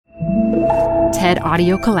TED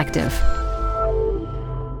Audio Collective.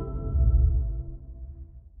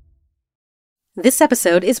 This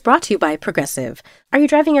episode is brought to you by Progressive. Are you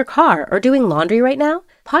driving your car or doing laundry right now?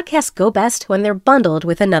 Podcasts go best when they're bundled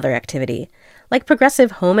with another activity. Like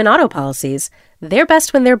Progressive home and auto policies, they're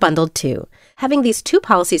best when they're bundled too. Having these two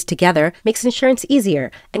policies together makes insurance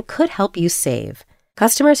easier and could help you save.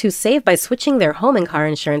 Customers who save by switching their home and car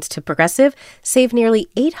insurance to Progressive save nearly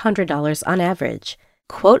 $800 on average.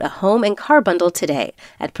 Quote a home and car bundle today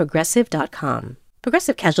at Progressive.com.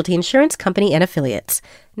 Progressive Casualty Insurance Company and Affiliates.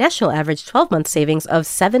 National average 12-month savings of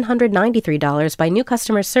 $793 by new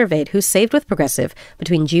customers surveyed who saved with Progressive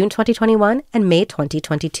between June 2021 and May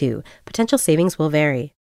 2022. Potential savings will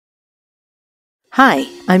vary. Hi,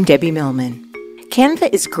 I'm Debbie Millman.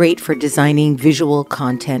 Canva is great for designing visual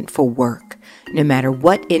content for work, no matter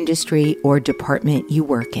what industry or department you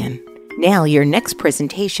work in. Nail your next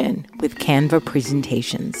presentation with Canva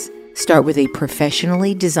Presentations. Start with a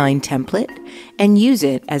professionally designed template and use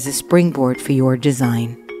it as a springboard for your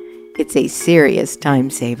design. It's a serious time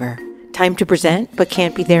saver. Time to present but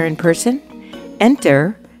can't be there in person?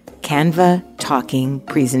 Enter Canva Talking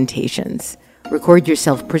Presentations. Record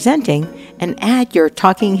yourself presenting and add your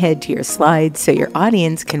talking head to your slides so your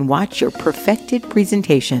audience can watch your perfected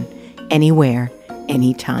presentation anywhere,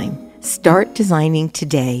 anytime. Start designing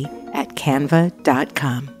today at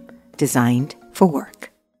canva.com. Designed for work.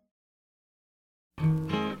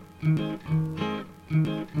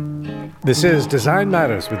 This is Design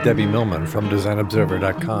Matters with Debbie Millman from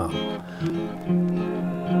DesignObserver.com.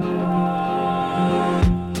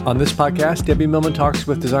 On this podcast, Debbie Millman talks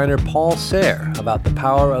with designer Paul Sahre about the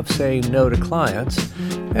power of saying no to clients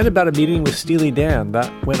and about a meeting with Steely Dan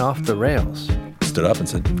that went off the rails. Stood up and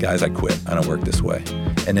said, guys, I quit. I don't work this way.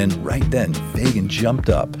 And then right then, Fagan jumped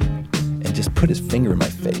up and just put his finger in my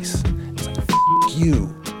face. He's like, F***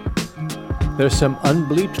 you. There's some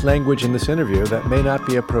unbleeped language in this interview that may not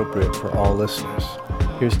be appropriate for all listeners.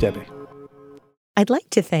 Here's Debbie. I'd like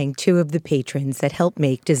to thank two of the patrons that help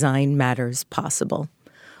make Design Matters possible.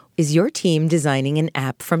 Is your team designing an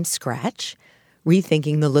app from scratch?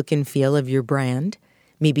 Rethinking the look and feel of your brand?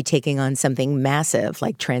 Maybe taking on something massive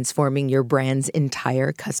like transforming your brand's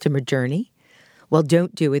entire customer journey? Well,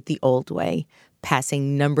 don't do it the old way,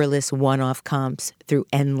 passing numberless one-off comps through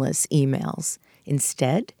endless emails.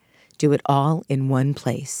 Instead, do it all in one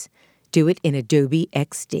place. Do it in Adobe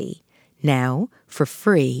XD, now for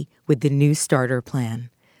free with the new starter plan.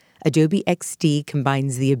 Adobe XD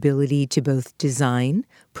combines the ability to both design,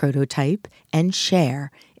 prototype, and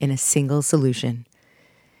share in a single solution.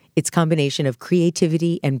 Its combination of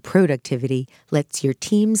creativity and productivity lets your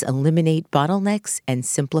teams eliminate bottlenecks and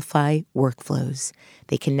simplify workflows.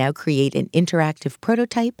 They can now create an interactive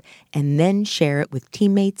prototype and then share it with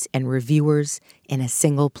teammates and reviewers in a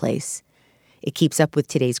single place. It keeps up with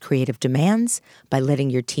today's creative demands by letting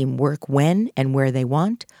your team work when and where they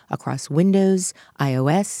want across Windows,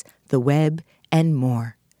 iOS, the web, and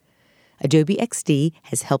more. Adobe XD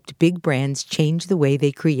has helped big brands change the way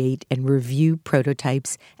they create and review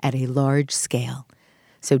prototypes at a large scale.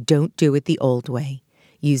 So don't do it the old way.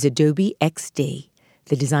 Use Adobe XD,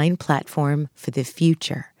 the design platform for the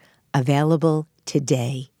future, available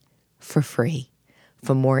today for free.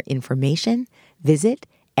 For more information, visit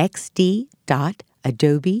xd.adobe.com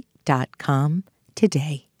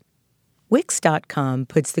today. Wix.com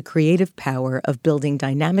puts the creative power of building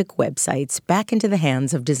dynamic websites back into the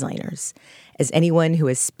hands of designers. As anyone who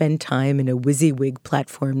has spent time in a WYSIWYG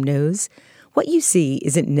platform knows, what you see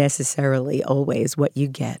isn't necessarily always what you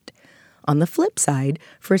get. On the flip side,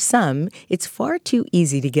 for some, it's far too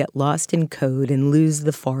easy to get lost in code and lose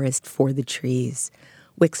the forest for the trees.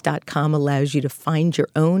 Wix.com allows you to find your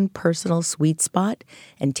own personal sweet spot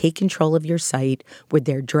and take control of your site with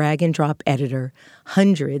their drag-and-drop editor,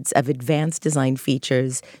 hundreds of advanced design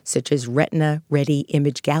features such as Retina-ready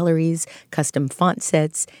image galleries, custom font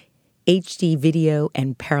sets, HD video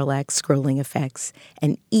and parallax scrolling effects,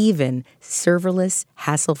 and even serverless,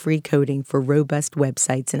 hassle-free coding for robust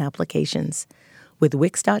websites and applications. With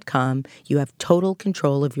Wix.com, you have total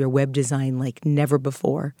control of your web design like never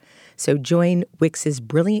before. So join Wix's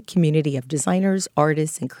brilliant community of designers,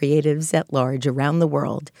 artists, and creatives at large around the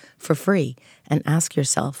world for free and ask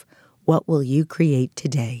yourself, what will you create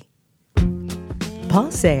today?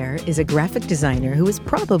 Paul Sahre is a graphic designer who is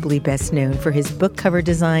probably best known for his book cover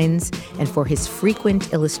designs and for his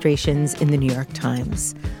frequent illustrations in the New York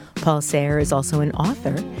Times. Paul Sahre is also an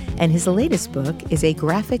author, and his latest book is a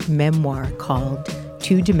graphic memoir called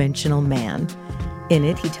Two-Dimensional Man. In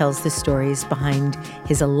it, he tells the stories behind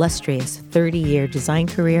his illustrious 30-year design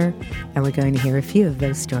career, and we're going to hear a few of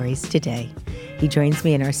those stories today. He joins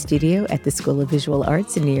me in our studio at the School of Visual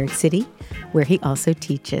Arts in New York City, where he also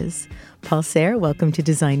teaches. Paul Sahre, welcome to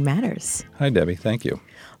Design Matters. Hi, Debbie. Thank you.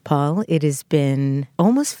 Paul, it has been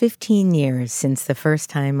almost 15 years since the first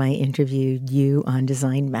time I interviewed you on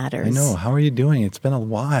Design Matters. I know. How are you doing? It's been a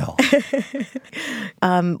while.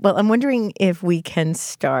 Well, I'm wondering if we can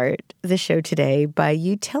start the show today by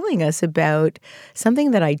you telling us about something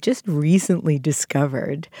that I just recently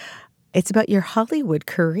discovered. It's about your Hollywood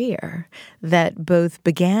career that both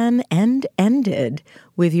began and ended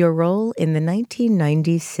with your role in the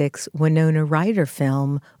 1996 Winona Ryder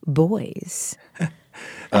film, Boys.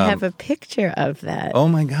 I have a picture of that. Oh,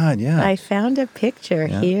 my God, yeah. I found a picture.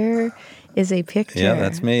 Yeah. Here is a picture. Yeah,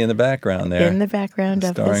 that's me in the background there. In the background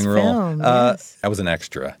of this role. film, yes. I was an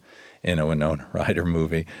extra in a Winona Ryder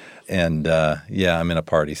movie. And, I'm in a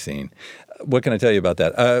party scene. What can I tell you about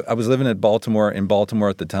that? I was living in Baltimore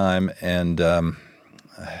at the time, and I'm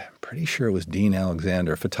pretty sure it was Dean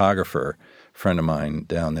Alexander, a photographer, friend of mine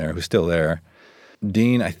down there who's still there.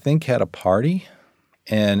 Dean, I think, had a party.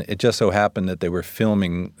 And it just so happened that they were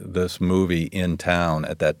filming this movie in town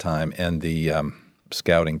at that time, and the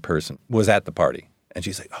scouting person was at the party. And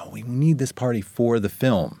she's like, we need this party for the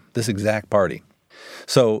film, this exact party.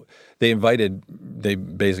 So they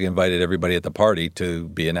basically invited everybody at the party to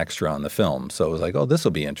be an extra on the film. So it was like, this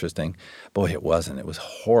will be interesting. Boy, it wasn't. It was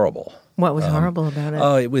horrible. What was horrible about it?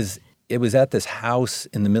 It was at this house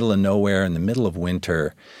in the middle of nowhere in the middle of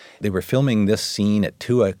winter. They were filming this scene at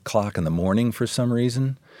 2 o'clock in the morning for some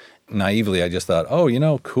reason. Naively, I just thought,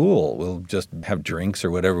 cool. We'll just have drinks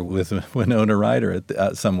or whatever with Winona Ryder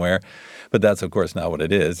somewhere. But that's, of course, not what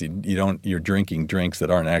it is. You're drinking drinks that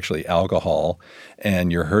aren't actually alcohol, and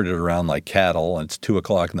you're herded around like cattle, and it's 2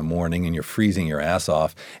 o'clock in the morning, and you're freezing your ass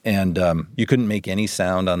off. And you couldn't make any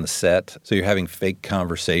sound on the set, so you're having fake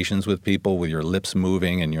conversations with people with your lips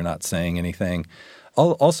moving, and you're not saying anything.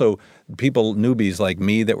 Also, newbies like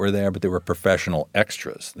me that were there, but they were professional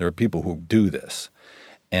extras. There were people who do this.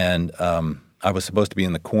 And I was supposed to be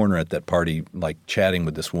in the corner at that party, like chatting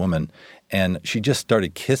with this woman, and she just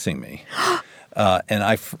started kissing me. And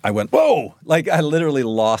I went, whoa! Like I literally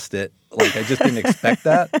lost it. Like I just didn't expect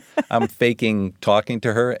that. I'm faking talking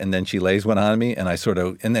to her, and then she lays one on me, and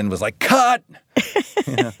and then was like, cut!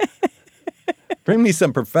 Bring me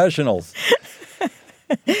some professionals.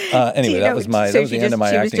 Anyway, that was the end of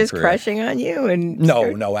my acting career. She was just crushing on you?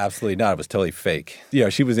 No, absolutely not. It was totally fake. Yeah,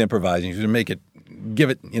 she was improvising. She was give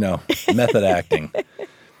it, method acting.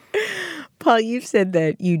 Paul, you've said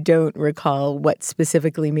that you don't recall what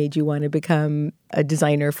specifically made you want to become a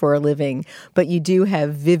designer for a living, but you do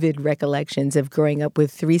have vivid recollections of growing up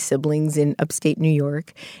with 3 siblings in upstate New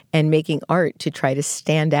York and making art to try to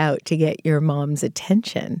stand out to get your mom's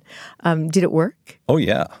attention. Did it work? Oh,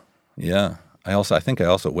 yeah. Yeah. I think I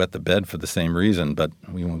also wet the bed for the same reason, but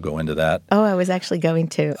we won't go into that. Oh, I was actually going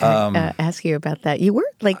to ask you about that. You were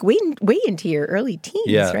like way into your early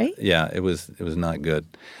teens, right? Yeah, it was not good.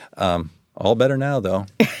 All better now, though.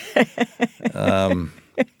 When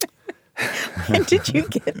did you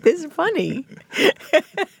get this funny?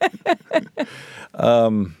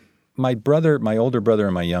 My older brother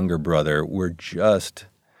and my younger brother were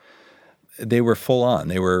they were full on.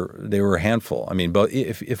 They were a handful. I mean, but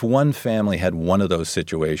if one family had one of those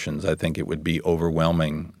situations, I think it would be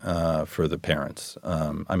overwhelming for the parents.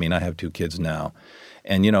 I have 2 kids now,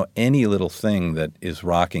 and any little thing that is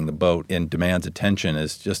rocking the boat and demands attention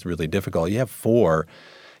is just really difficult. You have 4.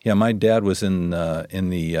 Yeah, my dad was in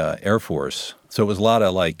the Air Force, so it was a lot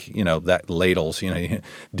of that ladles.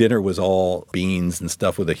 Dinner was all beans and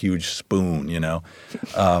stuff with a huge spoon.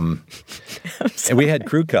 And we had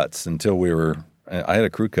crew cuts until I had a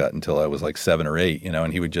crew cut until I was like 7 or 8.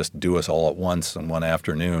 And he would just do us all at once in one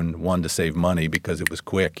afternoon. One, to save money because it was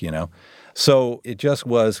quick. So it just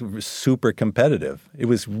was super competitive. It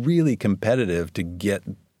was really competitive to get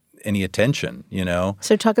any attention,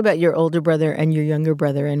 So talk about your older brother and your younger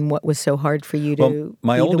brother and what was so hard for you to be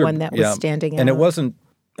the one that was standing out. And it wasn't,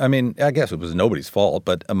 I guess it was nobody's fault,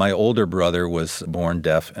 but my older brother was born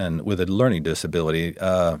deaf and with a learning disability.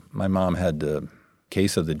 My mom had a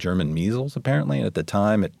case of the German measles, apparently, and at the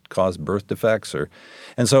time it caused birth defects.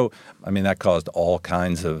 And so, that caused all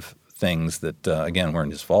kinds of things that, again,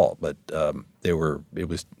 weren't his fault, but it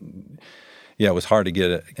was hard to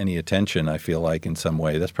get any attention, I feel like, in some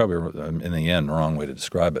way. That's probably, in the end, the wrong way to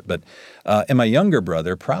describe it. But and my younger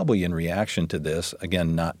brother, probably in reaction to this,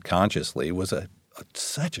 again, not consciously, was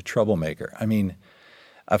such a troublemaker.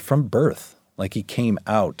 From birth, like he came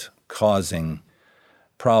out causing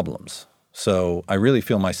problems. So I really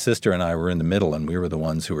feel my sister and I were in the middle, and we were the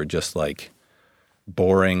ones who were just like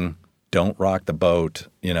boring, don't rock the boat.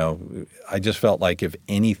 I just felt like if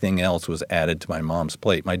anything else was added to my mom's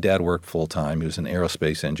plate. My dad worked full time. He was an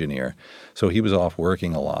aerospace engineer, so he was off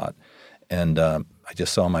working a lot. And I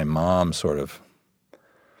just saw my mom sort of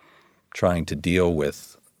trying to deal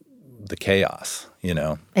with the chaos,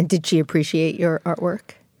 And did she appreciate your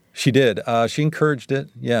artwork? She did. She encouraged it.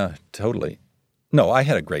 Yeah, totally. No, I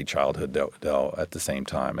had a great childhood, though at the same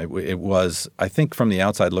time. It was, I think from the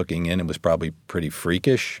outside looking in, it was probably pretty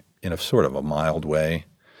freakish in a sort of a mild way.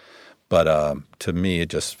 But to me, it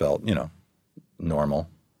just felt, normal.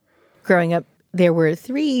 Growing up, there were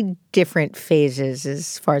 3 different phases,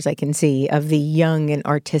 as far as I can see, of the young and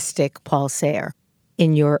artistic Paul Sahre.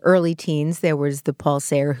 In your early teens, there was the Paul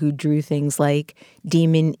Sahre who drew things like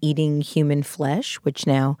demon-eating human flesh, which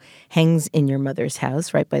now hangs in your mother's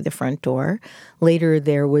house right by the front door. Later,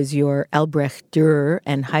 there was your Albrecht Dürer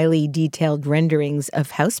and highly detailed renderings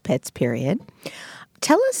of house pets period.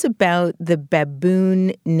 Tell us about the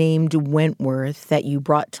baboon named Wentworth that you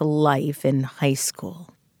brought to life in high school.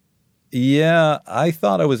 Yeah, I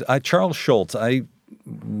thought I was Charles Schultz. I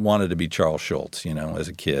wanted to be Charles Schultz, as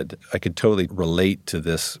a kid. I could totally relate to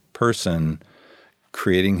this person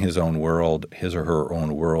creating his own world, his or her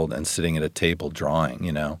own world, and sitting at a table drawing,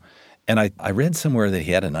 And I read somewhere that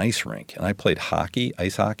he had an ice rink, and I played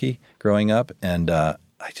ice hockey growing up, and I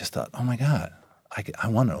just thought, oh my God, I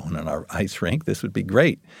want to own an ice rink. This would be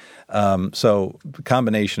great. So the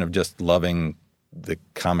combination of just loving the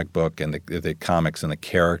comic book and the comics and the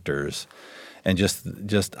characters, and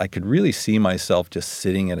just I could really see myself just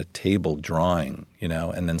sitting at a table drawing,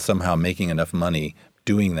 and then somehow making enough money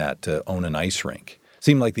doing that to own an ice rink.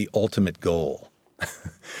 Seemed like the ultimate goal.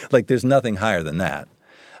 Like there's nothing higher than that.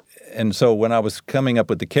 And so when I was coming up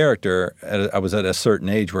with the character, I was at a certain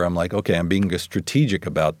age where I'm like, okay, I'm being strategic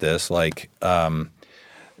about this. Like, I'll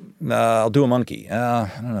do a monkey.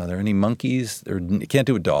 I don't know. Are there any monkeys? You can't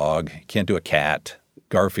do a dog. You can't do a cat.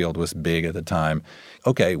 Garfield was big at the time.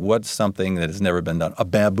 Okay, what's something that has never been done? A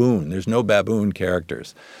baboon. There's no baboon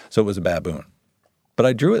characters. So it was a baboon. But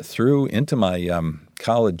I drew it through into my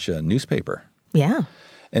college newspaper. Yeah.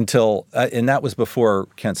 Until, and that was before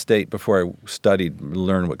Kent State, before I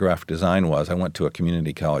learned what graphic design was. I went to a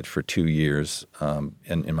community college for 2 years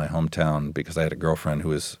in my hometown because I had a girlfriend who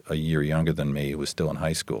was a year younger than me who was still in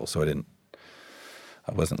high school. So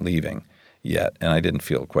I wasn't leaving yet, and I didn't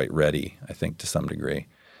feel quite ready, I think, to some degree.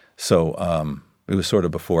 So it was sort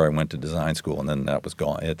of before I went to design school, and then that was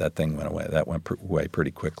gone. That thing went away. That went away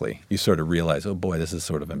pretty quickly. You sort of realize, oh boy, this is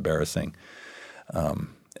sort of embarrassing.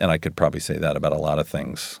 And I could probably say that about a lot of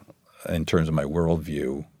things in terms of my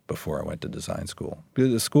worldview before I went to design school.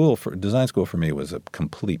 Design school for me was a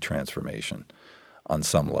complete transformation on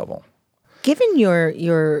some level. Given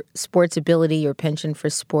your sports ability, your penchant for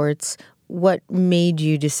sports, what made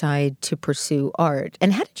you decide to pursue art?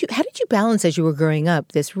 And how did you balance as you were growing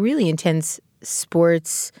up this really intense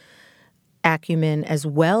sports acumen as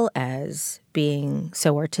well as being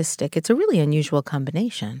so artistic? It's a really unusual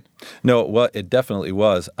combination. No, it definitely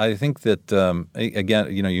was. I think that,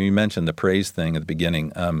 again, you mentioned the praise thing at the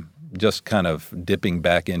beginning, just kind of dipping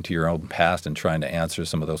back into your own past and trying to answer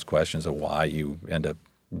some of those questions of why you end up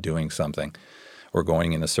doing something or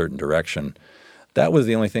going in a certain direction. That was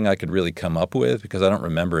the only thing I could really come up with because I don't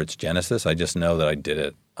remember its genesis. I just know that I did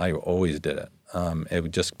it. I always did it.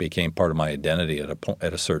 It just became part of my identity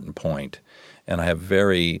at a certain point. And I have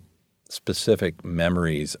very specific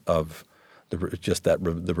memories of the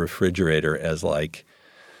refrigerator as like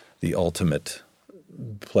the ultimate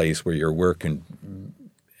place where your work can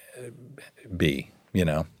be,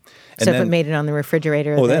 And so then, if it made it on the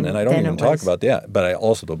refrigerator, and I don't even talk about that, but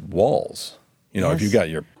also the walls. Yes. If you got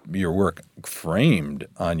your work framed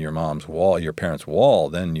on your mom's wall, your parents' wall,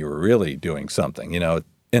 then you were really doing something,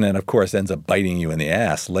 And then, of course, ends up biting you in the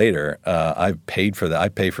ass later. I've paid for that. I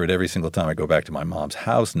pay for it every single time I go back to my mom's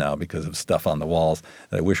house now because of stuff on the walls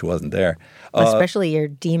that I wish wasn't there. Especially your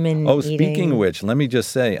demon eating. Speaking of which, let me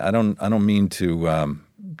just say, I don't mean to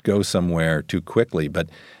go somewhere too quickly, but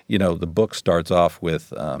the book starts off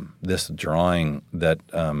with this drawing that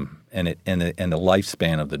and the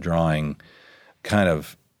lifespan of the drawing kind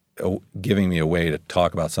of giving me a way to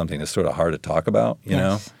talk about something that's sort of hard to talk about, you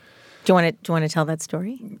know? Do you want to tell that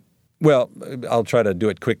story? Well, I'll try to do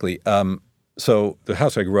it quickly. So the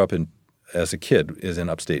house I grew up in as a kid is in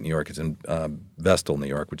upstate New York. It's in Vestal, New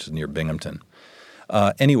York, which is near Binghamton.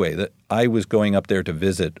 Anyway, I was going up there to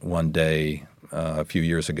visit one day a few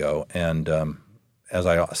years ago, and as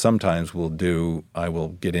I sometimes will do, I will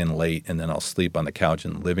get in late and then I'll sleep on the couch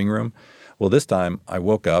in the living room. Well, this time I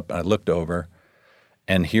woke up and I looked over,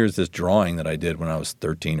 And here's this drawing that I did when I was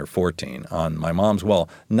 13 or 14 on my mom's wall.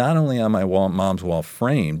 Not only on my mom's wall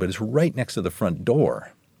frame, but it's right next to the front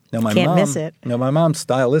door. Now, Can't miss it. Now, my mom,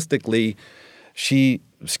 stylistically, she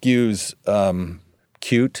skews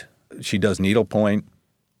cute. She does needlepoint.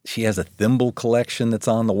 She has a thimble collection that's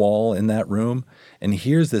on the wall in that room. And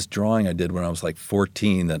here's this drawing I did when I was like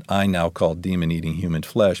 14 that I now call Demon Eating Human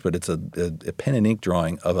Flesh, but it's a pen and ink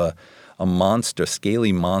drawing of a monster,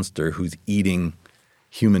 scaly monster who's eating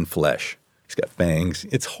human flesh. He's got fangs.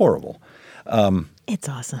 It's horrible. It's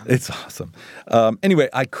awesome. It's awesome. Anyway,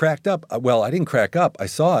 I cracked up. Well, I didn't crack up. I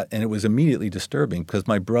saw it, and it was immediately disturbing because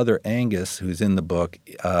my brother Angus, who's in the book,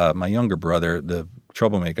 my younger brother, the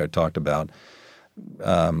troublemaker I talked about,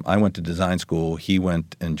 I went to design school. He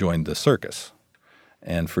went and joined the circus.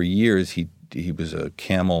 And for years, he was a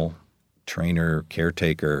camel trainer,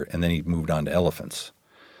 caretaker, and then he moved on to elephants.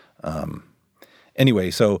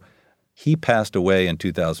 Anyway, so he passed away in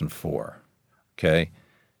 2004, okay?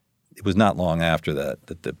 It was not long after that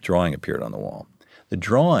the drawing appeared on the wall. The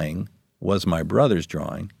drawing was my brother's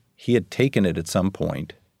drawing. He had taken it at some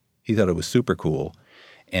point. He thought it was super cool.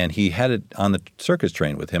 And he had it on the circus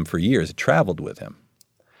train with him for years. It traveled with him.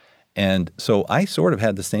 And so I sort of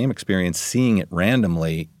had the same experience seeing it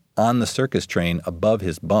randomly on the circus train above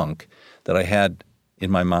his bunk that I had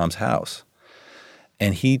in my mom's house.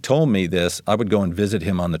 And he told me this. I would go and visit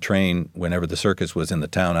him on the train whenever the circus was in the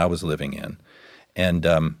town I was living in. And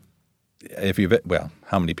how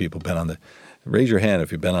many people have been on the – raise your hand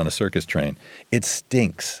if you've been on a circus train. It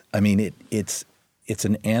stinks. I mean, it's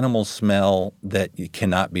an animal smell that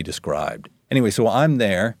cannot be described. Anyway, so I'm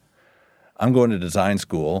there. I'm going to design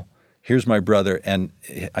school. Here's my brother, and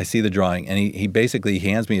I see the drawing, and he basically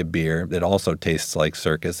hands me a beer that also tastes like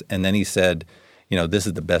circus, and then he said, this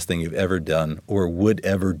is the best thing you've ever done or would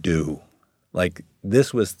ever do. Like,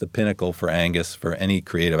 this was the pinnacle for Angus for any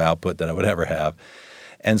creative output that I would ever have.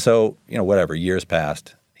 And so, whatever, years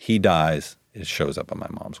passed. He dies. It shows up on my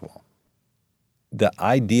mom's wall. The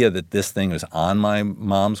idea that this thing is on my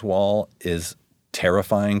mom's wall is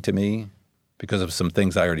terrifying to me because of some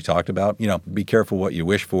things I already talked about. Be careful what you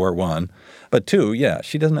wish for, one. But two,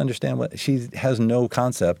 she doesn't understand she has no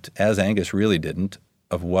concept, as Angus really didn't,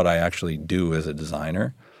 of what I actually do as a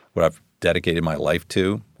designer, what I've dedicated my life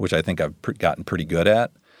to, which I think I've gotten pretty good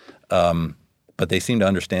at. But they seem to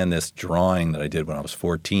understand this drawing that I did when I was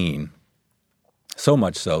 14, so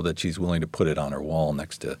much so that she's willing to put it on her wall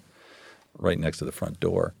right next to the front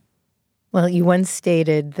door. Well, you once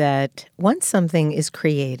stated that once something is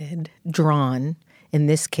created, drawn, in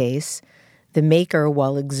this case, the maker,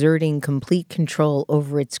 while exerting complete control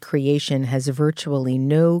over its creation, has virtually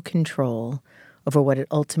no control over what it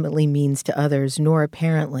ultimately means to others, nor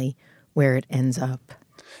apparently where it ends up.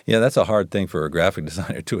 Yeah, that's a hard thing for a graphic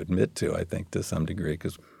designer to admit to, I think, to some degree,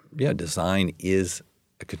 because, design is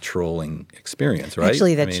a controlling experience, right?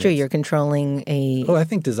 Actually, that's true. You're controlling a... Oh, I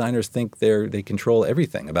think designers think they control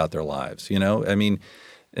everything about their lives,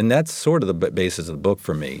 and that's sort of the basis of the book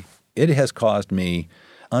for me. It has caused me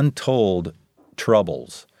untold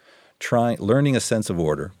troubles learning a sense of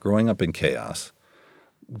order, growing up in chaos,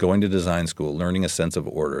 going to design school, learning a sense of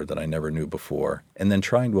order that I never knew before, and then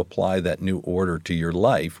trying to apply that new order to your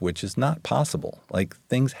life, which is not possible. Like,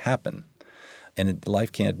 things happen, and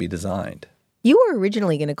life can't be designed. You were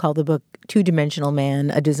originally going to call the book Two-Dimensional Man,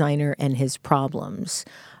 A Designer and His Problems.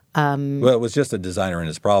 Well, it was just a designer and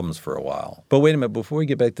his problems for a while. But wait a minute, before we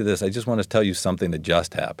get back to this, I just want to tell you something that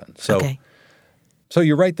just happened. So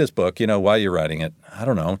you write this book, while you're writing it, I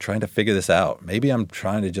don't know, trying to figure this out. Maybe I'm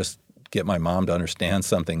trying to just get my mom to understand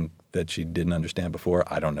something that she didn't understand before.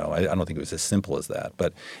 I don't know. I don't think it was as simple as that.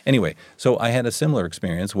 But anyway, so I had a similar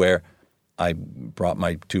experience where I brought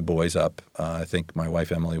my two boys up. I think my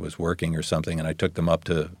wife Emily was working or something, and I took them up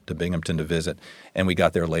to Binghamton to visit. And we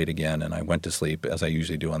got there late again, and I went to sleep, as I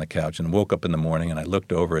usually do on the couch, and woke up in the morning, and I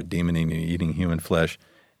looked over at Demon Eating Human Flesh,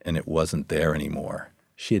 and it wasn't there anymore.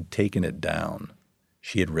 She had taken it down.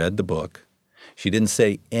 She had read the book. She didn't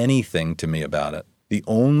say anything to me about it. The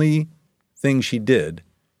only thing she did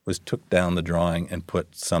was took down the drawing and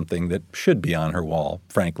put something that should be on her wall.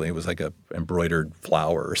 Frankly, it was like a embroidered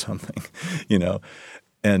flower or something,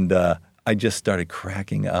 And I just started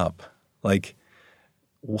cracking up. Like,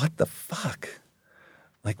 what the fuck?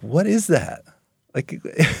 Like, what is that? Like,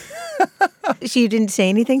 So you didn't say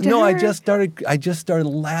anything to her? No, I just started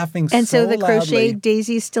laughing so loudly. And so the crocheted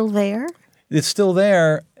daisy's still there? It's still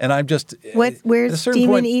there, and I'm just... Where's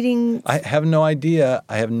Demon Eating? I have no idea.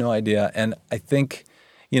 And I think,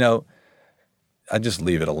 I just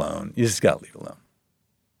leave it alone. You just got to leave it alone.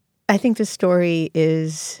 I think the story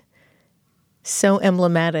is so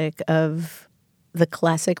emblematic of the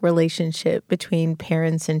classic relationship between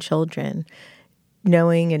parents and children,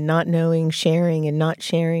 knowing and not knowing, sharing and not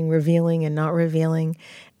sharing, revealing and not revealing.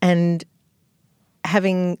 And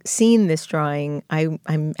having seen this drawing,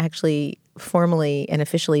 I'm actually formally and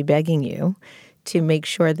officially begging you to make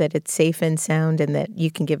sure that it's safe and sound and that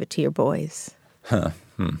you can give it to your boys.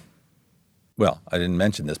 Well, I didn't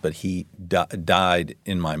mention this, but he died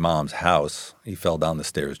in my mom's house. He fell down the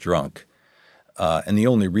stairs drunk. And the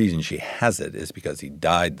only reason she has it is because he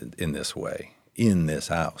died in this way, in this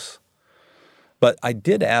house. But I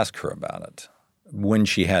did ask her about it when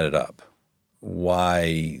she had it up.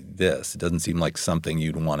 Why this? It doesn't seem like something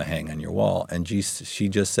you'd want to hang on your wall. And she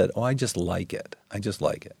just said, I just like it. I just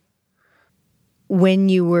like it. When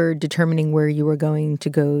you were determining where you were going to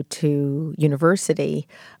go to university,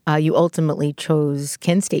 you ultimately chose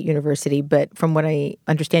Kent State University, but from what I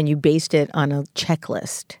understand, you based it on a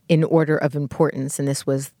checklist in order of importance, and this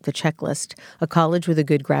was the checklist: a college with a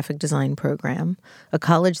good graphic design program, a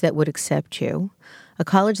college that would accept you, a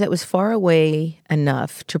college that was far away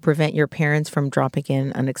enough to prevent your parents from dropping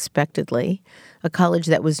in unexpectedly, a college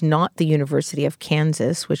that was not the University of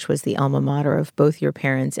Kansas, which was the alma mater of both your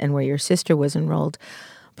parents and where your sister was enrolled.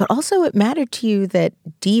 But also it mattered to you that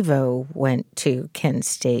Devo went to Kent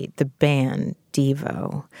State, the band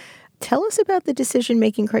Devo. Tell us about the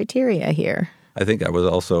decision-making criteria here. I think I was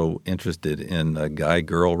also interested in a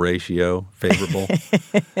guy-girl ratio, favorable.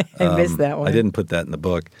 I missed that one. I didn't put that in the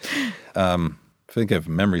book. I think if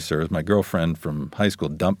memory serves, my girlfriend from high school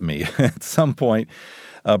dumped me at some point,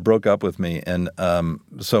 broke up with me. And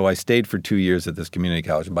so I stayed for 2 years at this community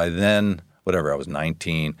college. And by then, I was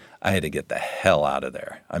 19, I had to get the hell out of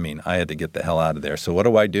there. I had to get the hell out of there. So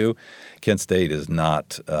what do? Kent State is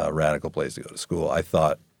not a radical place to go to school. I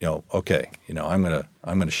thought, okay, I'm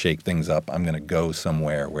gonna shake things up. I'm gonna go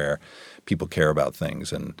somewhere where people care about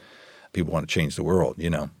things and people want to change the world.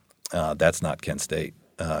 That's not Kent State.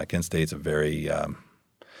 Kent State's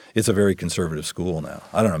it's a very conservative school now.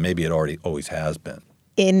 I don't know, maybe it always has been.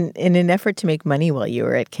 In an effort to make money while you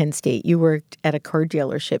were at Kent State, you worked at a car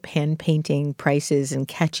dealership hand-painting prices and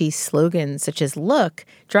catchy slogans such as, "Look,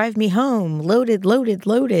 drive me home, loaded, loaded,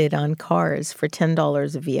 loaded," on cars for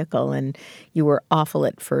 $10 a vehicle. And you were awful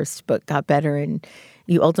at first, but got better. And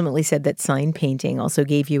you ultimately said that sign painting also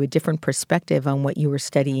gave you a different perspective on what you were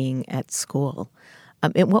studying at school.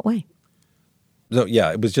 In what way? So,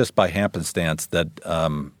 yeah, it was just by happenstance that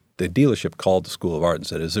the dealership called the School of Art and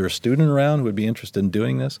said, "Is there a student around who would be interested in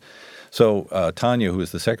doing this?" So Tanya, who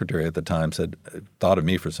was the secretary at the time, thought of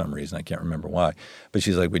me for some reason. I can't remember why. But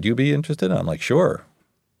she's like, "Would you be interested?" And I'm like, "Sure."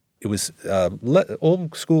 It was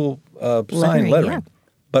old school sign lettering. Yeah.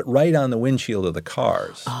 But right on the windshield of the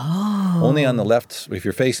cars. Oh. Only on the left, if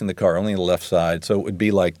you're facing the car, only on the left side. So it would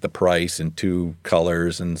be like the price in 2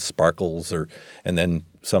 colors and sparkles, and then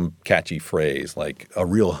some catchy phrase like "a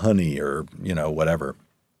real honey" or, whatever.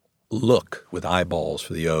 "Look" with eyeballs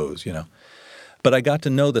for the O's, But I got to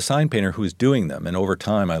know the sign painter who was doing them. And over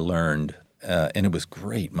time I learned, and it was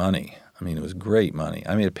great money. It was great money.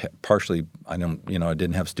 Partially, I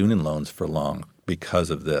didn't have student loans for long because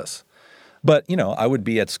of this. But, I would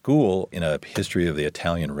be at school in a history of the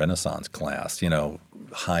Italian Renaissance class,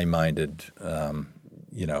 high-minded,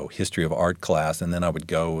 history of art class. And then I would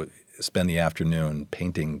go spend the afternoon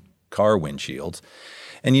painting car windshields.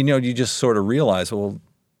 And, you just sort of realize, well,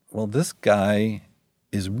 this guy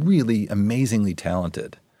is really amazingly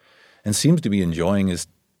talented and seems to be enjoying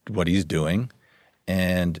what he's doing.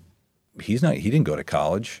 And he didn't go to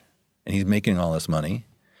college, and he's making all this money.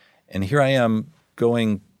 And here I am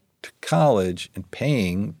going to college and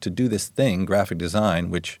paying to do this thing, graphic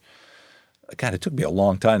design, which, God, it took me a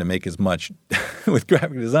long time to make as much with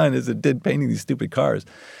graphic design as it did painting these stupid cars.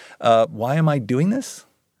 Why am I doing this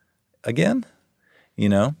again?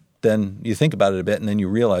 Then you think about it a bit, and then you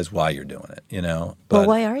realize why you're doing it, But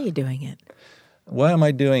why are you doing it? Why am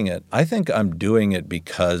I doing it? I think I'm doing it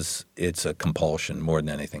because it's a compulsion more than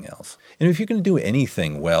anything else. And if you're going to do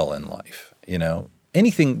anything well in life,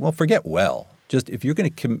 anything, well, forget well. Just if you're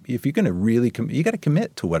going to really you got to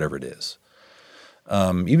commit to whatever it is.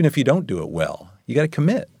 Even if you don't do it well, you got to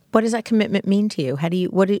commit. What does that commitment mean to you?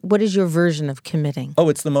 What is your version of committing? Oh,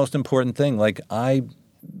 it's the most important thing. Like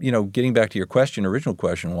getting back to your original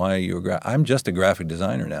question, why are you I'm just a graphic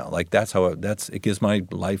designer now. Like it gives my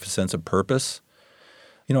life a sense of purpose.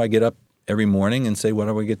 I get up every morning and say, what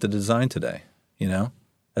do I get to design today?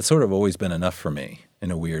 That's sort of always been enough for me in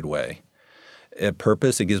a weird way.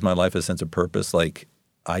 Purpose, it gives my life a sense of purpose. Like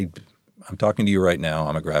I'm talking to you right now,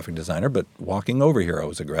 I'm a graphic designer, but walking over here, I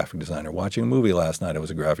was a graphic designer. Watching a movie last night, I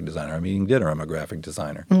was a graphic designer. I'm eating dinner, I'm a graphic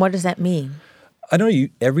designer. And what does that mean? I don't know.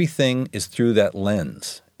 Everything is through that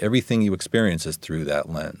lens. Everything you experience is through that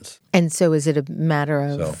lens. And so is it a matter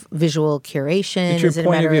of visual curation? It's your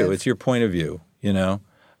point of view. It's your point of view,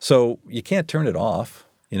 So you can't turn it off,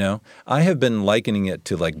 I have been likening it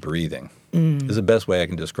to like breathing. Is the best way I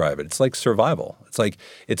can describe it. It's like survival. It's like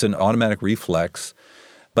it's an automatic reflex,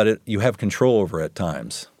 but you have control over it at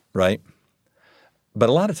times, right? But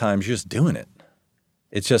a lot of times you're just doing it.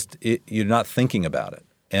 It's just you're not thinking about it.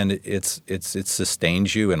 And it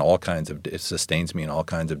sustains you it sustains me in all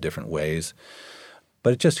kinds of different ways.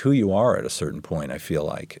 But it's just who you are at a certain point, I feel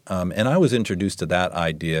like. And I was introduced to that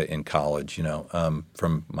idea in college,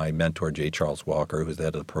 from my mentor, J. Charles Walker, who was the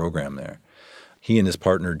head of the program there. He and his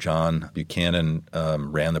partner, John Buchanan,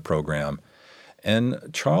 ran the program. And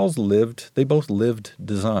Charles they both lived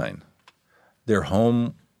design. Their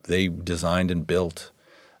home, they designed and built.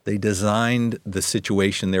 They designed the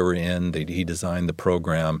situation they were in. He designed the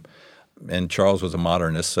program. And Charles was a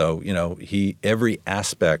modernist, so, every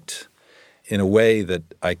aspect in a way that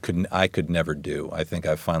I could never do. I think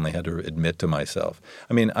I finally had to admit to myself.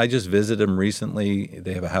 I mean, I just visited them recently.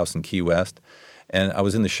 They have a house in Key West. And I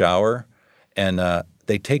was in the shower, and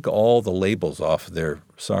they take all the labels off their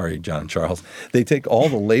 – sorry, John and Charles. They take all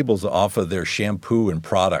the labels off of their shampoo and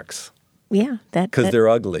products. Yeah. Because they're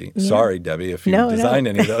ugly. Yeah. Sorry, Debbie, if you designed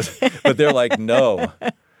any of those. But they're like, no.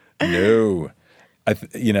 Yeah,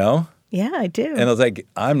 I do. And I was like,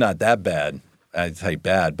 I'm not that bad. I'd say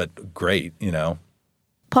bad, but great,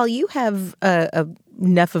 Paul, you have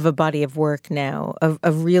enough of a body of work now,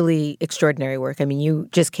 of really extraordinary work. I mean, you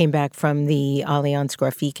just came back from the Alliance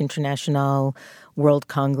Graphique Internationale World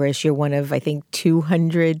Congress. You're one of, I think,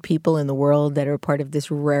 200 people in the world that are part of this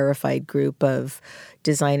rarefied group of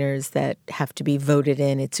designers that have to be voted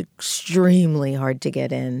in. It's extremely hard to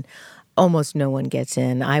get in. Almost no one gets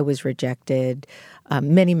in. I was rejected.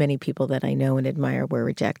 Many, many people that I know and admire were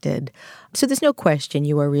rejected. So there's no question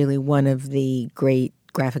you are really one of the great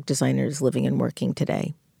graphic designers living and working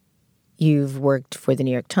today. You've worked for the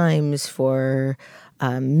New York Times, for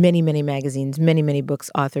many, many magazines, many, many books,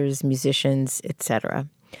 authors, musicians, etc.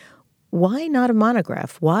 Why not a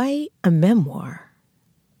monograph? Why a memoir?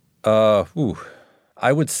 I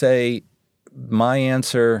would say my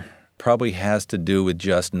answer probably has to do with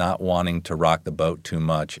just not wanting to rock the boat too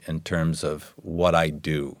much in terms of what I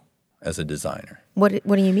do as a designer. What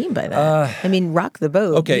do you mean by that? I mean, rock the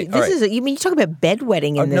boat. Okay, you talk about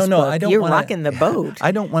bedwetting in this book. You're rocking the boat.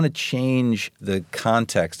 I don't want to change the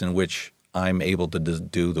context in which I'm able to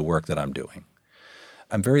do the work that I'm doing.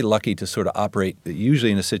 I'm very lucky to sort of operate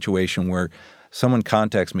usually in a situation where someone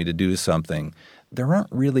contacts me to do something. There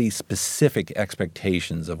aren't really specific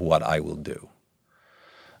expectations of what I will do.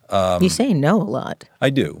 You say no a lot. I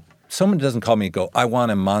do. Someone doesn't call me and go, I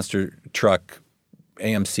want a monster truck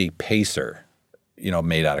AMC Pacer,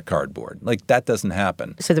 made out of cardboard. Like, that doesn't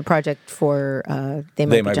happen. So the project for They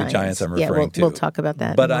Might Be Giants I'm referring to. We'll talk about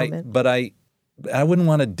that in a moment. But I wouldn't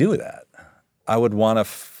want to do that. I would want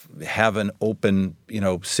to have an open,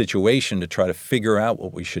 situation to try to figure out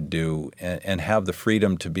what we should do and have the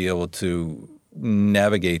freedom to be able to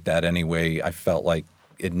navigate that any way I felt like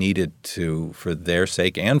it needed to, for their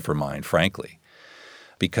sake and for mine, frankly.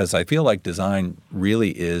 Because I feel like design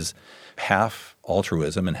really is half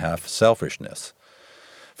altruism and half selfishness.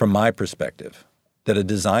 From my perspective, that a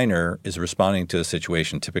designer is responding to a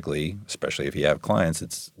situation typically, especially if you have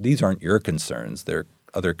clients, these aren't your concerns, they're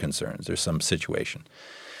other concerns, there's some situation.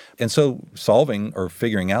 And so solving or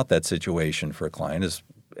figuring out that situation for a client is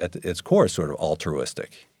at its core sort of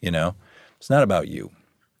altruistic, It's not about you.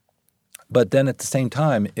 But then at the same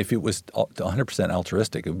time, if it was 100%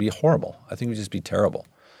 altruistic, it would be horrible. I think it would just be terrible.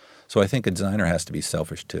 So I think a designer has to be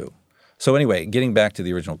selfish too. So anyway, getting back to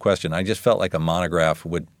the original question, I just felt like a monograph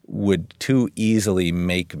would too easily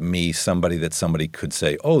make me somebody that somebody could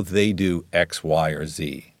say, oh, they do X, Y, or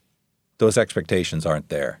Z. Those expectations aren't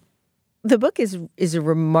there. The book is a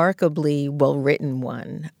remarkably well-written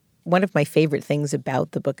one. One of my favorite things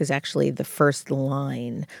about the book is actually the first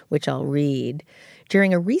line, which I'll read.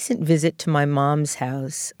 During a recent visit to my mom's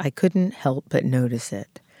house, I couldn't help but notice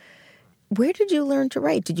it. Where did you learn to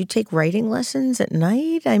write? Did you take writing lessons at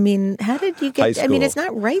night? I mean, how did you get... High school. I mean, it's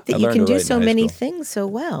not right that you can do so many things so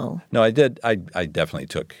well. No, I did. I definitely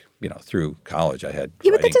took, through college I had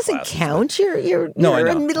but that doesn't count. You're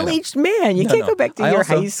a middle-aged man. You can't go back to your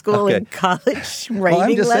high school and college writing lessons.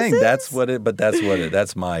 I'm just saying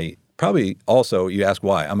that's my... Probably also, you ask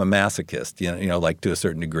why. I'm a masochist, like to a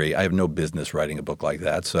certain degree. I have no business writing a book like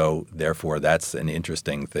that. So therefore, that's an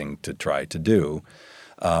interesting thing to try to do.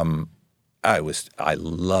 I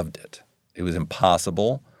loved it. It was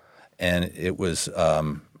impossible. And it was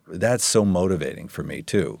that's so motivating for me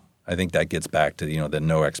too. I think that gets back to, the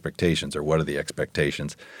no expectations, or what are the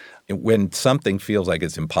expectations. When something feels like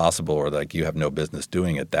it's impossible or like you have no business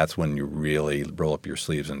doing it, that's when you really roll up your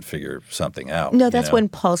sleeves and figure something out. No, that's when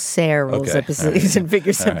Paul Sahre rolls up his sleeves and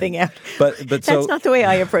figures something out. But that's not the way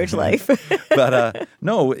I approach life. But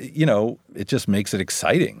no, it just makes it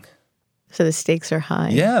exciting. So the stakes are high.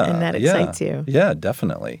 Yeah. And that excites you. Yeah,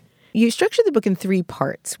 definitely. You structure the book in 3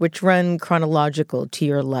 parts, which run chronological to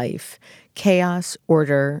your life: chaos,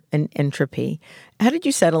 order, and entropy. How did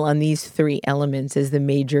you settle on these 3 elements as the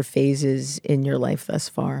major phases in your life thus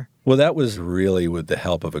far? Well, that was really with the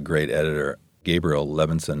help of a great editor, Gabriel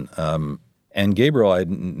Levinson. And Gabriel I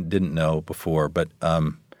didn't know before, but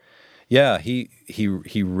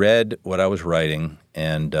he read what I was writing,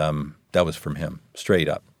 and that was from him, straight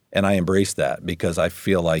up. And I embraced that because I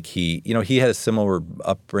feel like he had a similar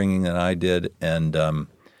upbringing than I did, and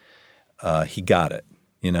he got it,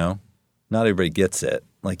 Not everybody gets it.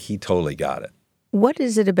 Like, he totally got it. What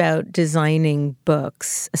is it about designing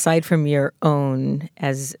books, aside from your own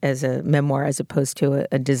as a memoir, as opposed to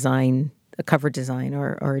a cover design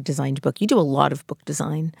or a designed book? You do a lot of book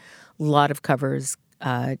design, a lot of covers.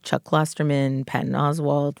 Chuck Klosterman, Patton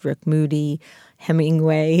Oswalt, Rick Moody,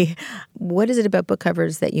 Hemingway. What is it about book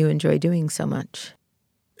covers that you enjoy doing so much?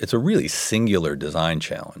 It's a really singular design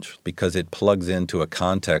challenge because it plugs into a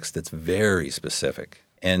context that's very specific.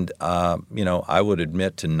 And, I would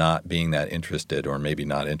admit to not being that interested, or maybe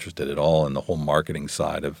not interested at all, in the whole marketing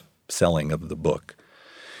side of selling of the book,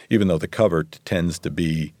 even though the cover tends to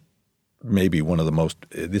be maybe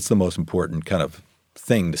it's the most important kind of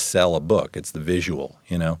thing to sell a book. It's the visual,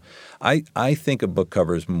 I think a book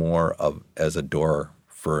cover is more as a door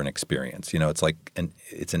for an experience. It's like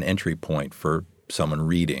it's an entry point for someone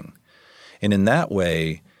reading. And in that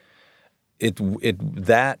way,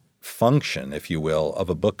 that function, if you will, of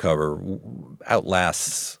a book cover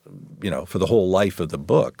outlasts, for the whole life of the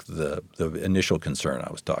book, the initial concern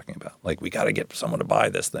I was talking about. Like, we got to get someone to buy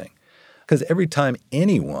this thing. Because every time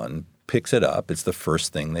anyone picks it up, it's the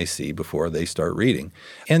first thing they see before they start reading,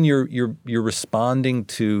 and you're responding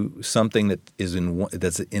to something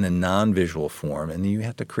that's in a non-visual form, and you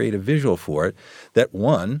have to create a visual for it. That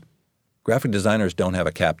one, graphic designers don't have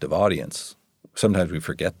a captive audience. Sometimes we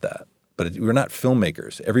forget that, but we're not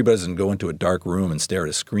filmmakers. Everybody doesn't go into a dark room and stare at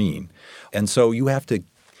a screen, and so you have to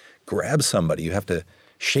grab somebody, you have to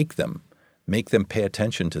shake them, make them pay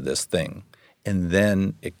attention to this thing, and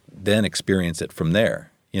then experience it from there.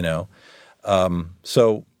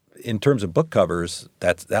 So in terms of book covers,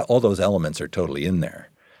 that all those elements are totally in there,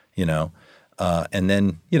 and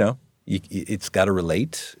then it's got to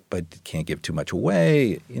relate, but you can't give too much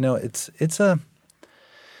away. I've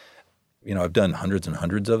done hundreds and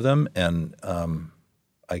hundreds of them, and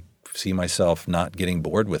I see myself not getting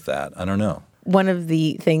bored with that. I don't know. One of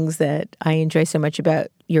the things that I enjoy so much about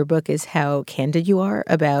your book is how candid you are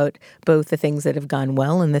about both the things that have gone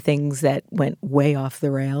well and the things that went way off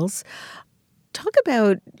the rails. Talk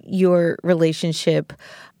about your relationship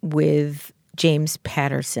with James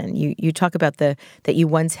Patterson. You talk about that you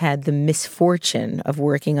once had the misfortune of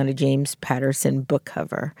working on a James Patterson book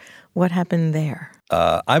cover. What happened there?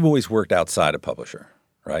 I've always worked outside a publisher,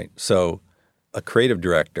 right? So a creative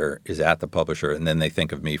director is at the publisher, and then they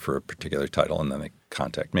think of me for a particular title, and then they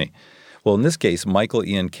contact me. Well, in this case, Michael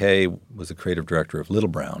Ian Kay was the creative director of Little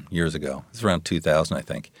Brown years ago. It's around 2000, I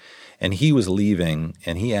think. And he was leaving,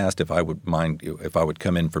 and he asked if I would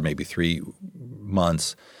come in for maybe 3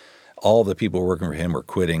 months. All the people working for him were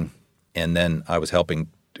quitting, and then I was helping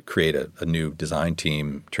to create a new design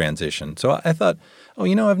team transition. So I thought,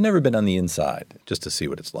 I've never been on the inside just to see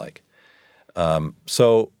what it's like. I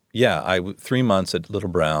 3 months at Little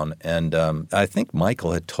Brown, and I think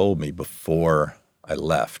Michael had told me before I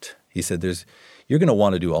left. He said, you're going to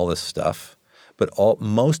want to do all this stuff, but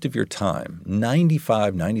most of your time,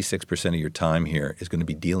 95, 96% of your time here is going to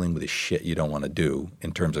be dealing with the shit you don't want to do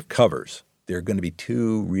in terms of covers. There are going to be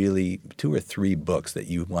 2 or 3 books that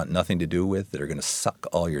you want nothing to do with that are going to suck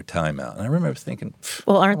all your time out. And I remember thinking,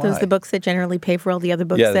 well, aren't those the books that generally pay for all the other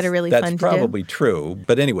books that are really fun to do? That's probably true.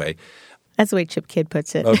 But anyway. That's the way Chip Kidd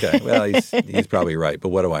puts it. Okay. Well, he's probably right. But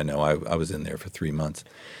what do I know? I was in there for 3 months.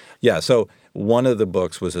 Yeah. So one of the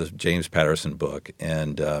books was a James Patterson book.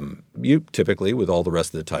 And you typically, with all the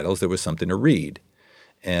rest of the titles, there was something to read.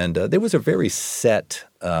 And there was a very set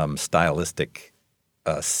stylistic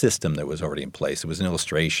system that was already in place. It was an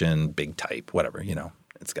illustration, big type, whatever,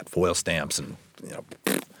 It's got foil stamps and,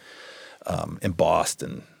 embossed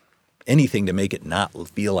and anything to make it not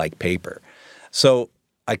feel like paper. So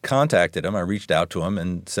I contacted him. I reached out to him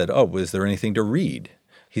and said, is there anything to read?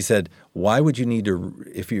 He said, why would you need to,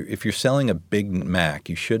 if you're selling a Big Mac,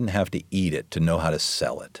 you shouldn't have to eat it to know how to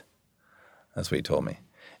sell it. That's what he told me.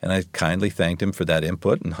 And I kindly thanked him for that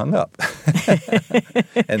input and hung up.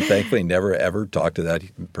 And thankfully never, ever talked to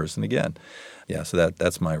that person again. Yeah, so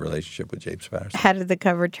that's my relationship with James Patterson. How did the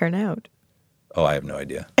cover turn out? Oh, I have no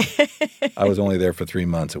idea. I was only there for 3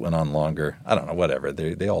 months. It went on longer. I don't know, whatever.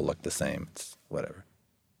 They all look the same. It's whatever.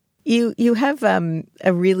 You have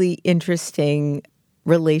a really interesting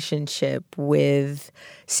relationship with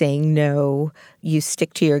saying no. You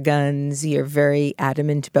stick to your guns. You're very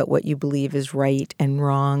adamant about what you believe is right and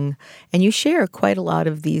wrong. And you share quite a lot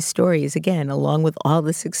of these stories, again, along with all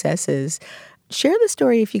the successes. Share the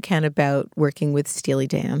story, if you can, about working with Steely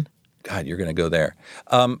Dan. God, you're going to go there.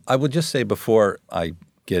 I will just say before I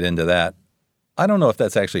get into that, I don't know if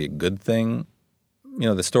that's actually a good thing. You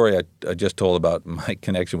know, the story I just told about my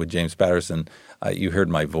connection with James Patterson, you heard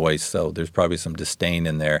my voice, so there's probably some disdain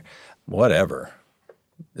in there. Whatever.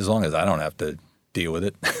 As long as I don't have to deal with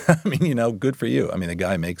it. I mean, you know, good for you. I mean, the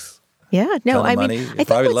guy makes money. He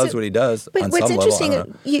probably loves what he does. But what's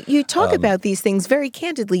interesting, you talk about these things very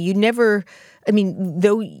candidly. You never, I mean,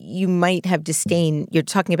 though you might have disdain, you're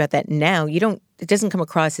talking about that now. It doesn't come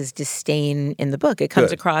across as disdain in the book. It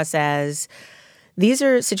comes across as these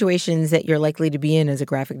are situations that you're likely to be in as a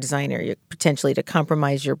graphic designer. You're potentially to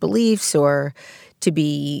compromise your beliefs or to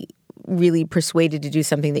be really persuaded to do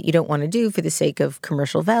something that you don't want to do for the sake of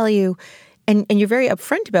commercial value. And you're very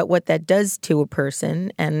upfront about what that does to a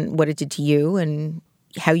person and what it did to you and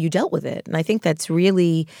how you dealt with it. And I think that's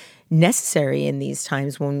really necessary in these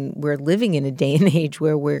times when we're living in a day and age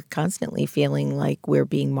where we're constantly feeling like we're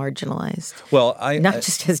being marginalized. Well, not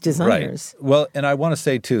just as designers. Right. Well, and I want to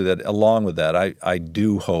say, too, that along with that, I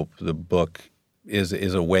do hope the book is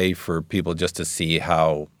a way for people just to see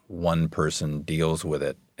how one person deals with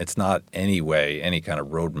it. It's not any kind of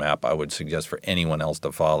roadmap I would suggest for anyone else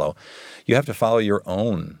to follow. You have to follow your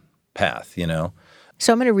own path, you know?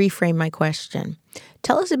 So I'm going to reframe my question.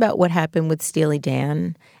 Tell us about what happened with Steely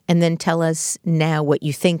Dan, and then tell us now what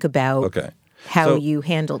you think about how you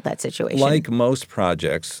handled that situation. Like most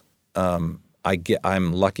projects, I'm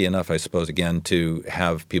lucky enough, I suppose, again, to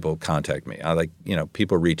have people contact me.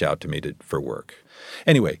 People reach out to me for work.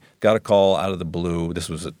 Anyway, got a call out of the blue. This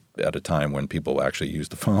was at a time when people actually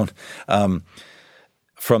used the phone,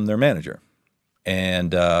 from their manager.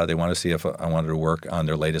 And they wanted to see if I wanted to work on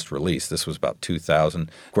their latest release. This was about 2000.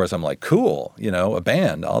 Of course, I'm like, cool, a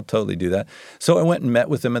band. I'll totally do that. So I went and met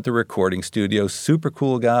with them at the recording studio. Super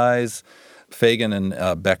cool guys, Fagan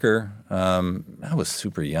and Becker. I was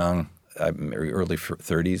super young, early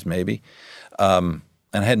 30s maybe.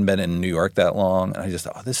 And I hadn't been in New York that long. And I just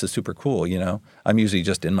thought, oh, this is super cool, I'm usually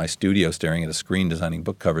just in my studio staring at a screen designing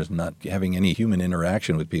book covers and not having any human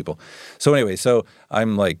interaction with people. So anyway,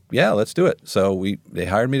 I'm like, yeah, let's do it. So they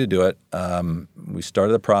hired me to do it. We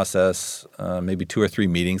started the process, maybe 2 or 3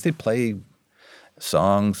 meetings. They'd play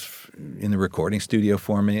songs in the recording studio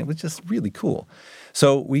for me. It was just really cool.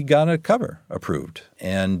 So we got a cover approved.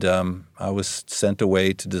 And I was sent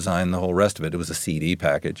away to design the whole rest of it. It was a CD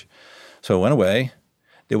package. So I went away.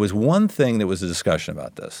 There was one thing that was a discussion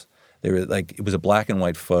about this. It was a black and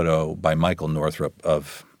white photo by Michael Northrup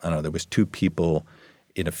of, there was 2 people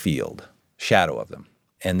in a field, shadow of them.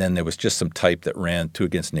 And then there was just some type that ran 2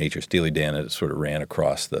 Against Nature, Steely Dan, and it sort of ran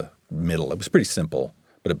across the middle. It was pretty simple,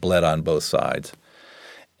 but it bled on both sides.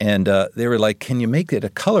 And they were like, can you make it a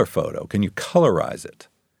color photo? Can you colorize it?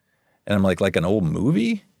 And I'm like an old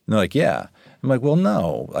movie? And they're like, yeah. I'm like, well,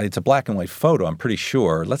 no, it's a black and white photo, I'm pretty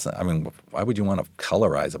sure. Why would you want to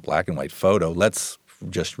colorize a black and white photo? Let's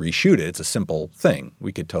just reshoot it. It's a simple thing.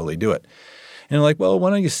 We could totally do it. And they're like, well,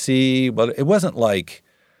 why don't you see? Well, it wasn't like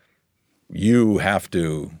you have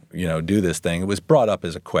to, do this thing. It was brought up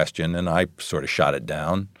as a question, and I sort of shot it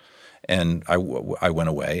down, and I went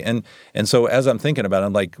away. And so as I'm thinking about it,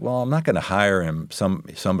 I'm like, well, I'm not going to hire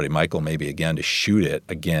somebody, Michael maybe again, to shoot it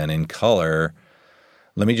again in color.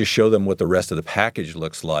 Let me just show them what the rest of the package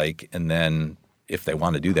looks like, and then if they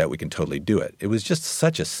want to do that, we can totally do it. It was just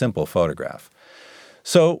such a simple photograph.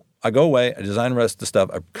 So I go away, I design the rest of the stuff,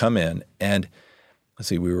 I come in, and let's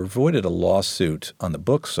see, we were avoided a lawsuit on the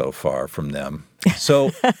book so far from them.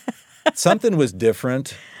 So something was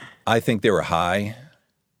different. I think they were high,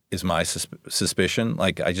 is my suspicion.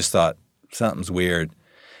 I just thought something's weird.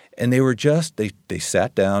 And they were they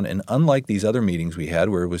sat down, and unlike these other meetings we had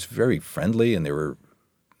where it was very friendly and they were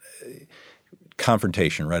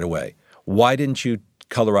confrontation right away. Why didn't you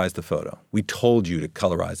colorize the photo? We told you to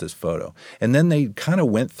colorize this photo. And then they kind of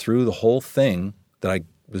went through the whole thing that I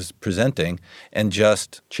was presenting and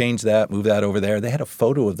just change that, move that over there. They had a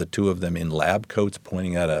photo of the two of them in lab coats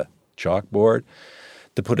pointing at a chalkboard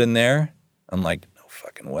to put in there. I'm like, no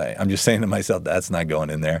fucking way. I'm just saying to myself, that's not going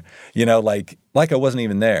in there. Like I wasn't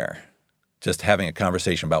even there, just having a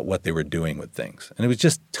conversation about what they were doing with things. And it was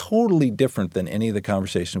just totally different than any of the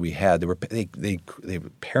conversations we had. They were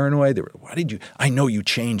paranoid. They were, I know you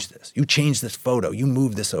changed this. You changed this photo. You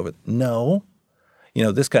moved this over. No.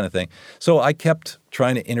 This kind of thing. So I kept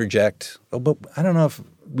trying to interject, but I don't know if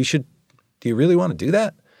we should, do you really want to do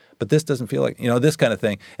that? But this doesn't feel like, this kind of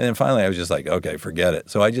thing. And then finally I was just like, okay, forget it.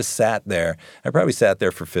 So I just sat there. I probably sat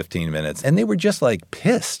there for 15 minutes and they were just like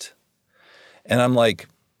pissed. And I'm like,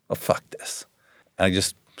 oh, fuck this. And I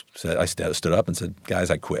just said, I stood up and said, guys,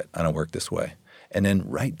 I quit. I don't work this way. And then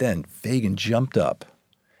right then Fagan jumped up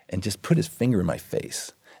and just put his finger in my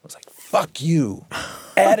face. I was like, fuck you.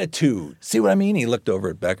 Attitude. See what I mean? He looked over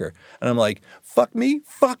at Becker and I'm like, fuck me,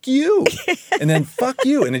 fuck you. And then fuck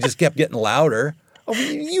you. And it just kept getting louder. Oh,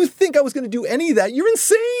 you think I was going to do any of that? You're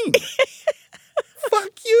insane.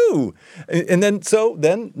 Fuck you. And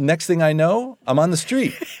then next thing I know, I'm on the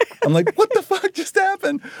street. I'm like, what the fuck just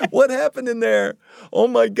happened? What happened in there? Oh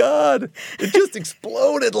my God. It just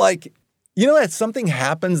exploded like, that something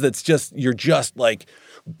happens that's just, you're just like,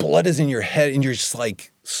 blood is in your head and you're just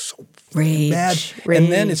like so mad.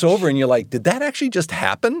 And then it's over and you're like, did that actually just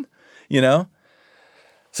happen?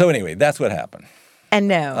 So anyway, that's what happened. And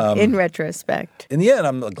now, in retrospect. In the end,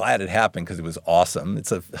 I'm glad it happened because it was awesome.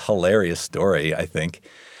 It's a hilarious story, I think.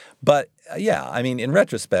 But in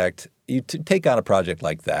retrospect, you take on a project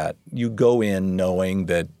like that, you go in knowing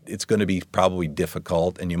that it's going to be probably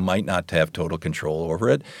difficult and you might not have total control over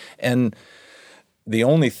it. And the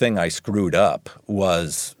only thing I screwed up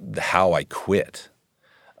was how I quit.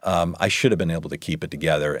 I should have been able to keep it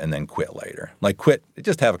together and then quit later.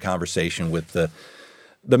 Just have a conversation with the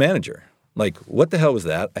manager. Like, what the hell was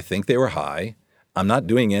that? I think they were high. I'm not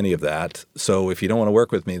doing any of that. So if you don't want to work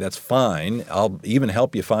with me, that's fine. I'll even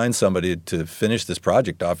help you find somebody to finish this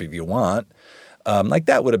project off if you want.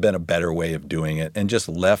 That would have been a better way of doing it and just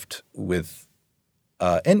left with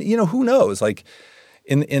who knows? Like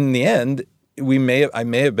in the end, I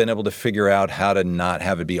may have been able to figure out how to not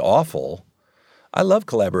have it be awful. I love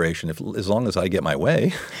collaboration as long as I get my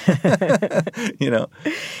way.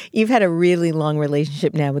 You've had a really long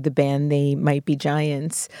relationship now with the band They Might Be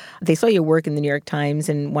Giants. They saw your work in the New York Times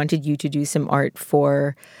and wanted you to do some art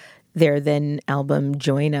for their then album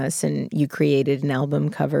Join Us, and you created an album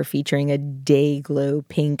cover featuring a day-glow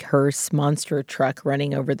pink hearse monster truck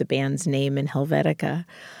running over the band's name in Helvetica.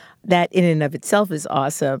 That in and of itself is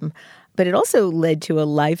awesome. But it also led to a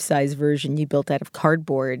life-size version you built out of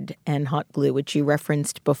cardboard and hot glue, which you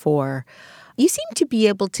referenced before. You seem to be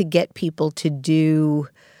able to get people to do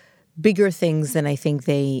bigger things than I think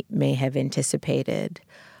they may have anticipated.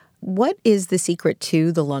 What is the secret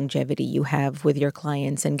to the longevity you have with your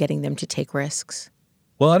clients and getting them to take risks?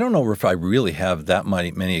 Well, I don't know if I really have that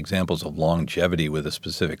many examples of longevity with a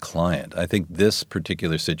specific client. I think this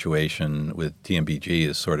particular situation with TMBG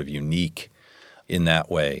is sort of unique in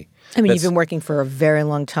that way. You've been working for a very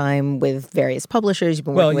long time with various publishers. You've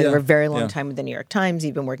been working with them for a very long time with the New York Times.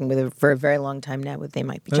 You've been working with them for a very long time now with They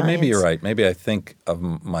Might Be Giants. Maybe you're right. Maybe I think of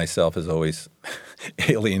myself as always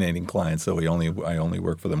alienating clients, so I only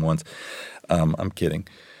work for them once. I'm kidding,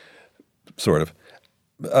 sort of.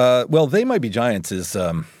 They Might Be Giants is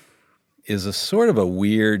a sort of a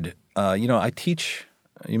weird. I teach.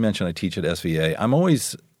 You mentioned I teach at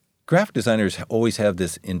SVA. Graphic designers always have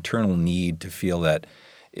this internal need to feel that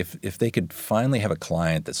if they could finally have a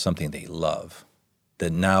client that's something they love,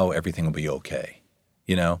 that now everything will be okay.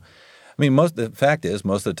 The fact is,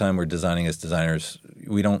 most of the time we're designing as designers,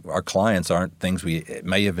 our clients aren't things we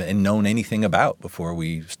may have known anything about before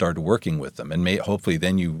we started working with them. And hopefully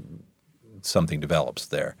then something develops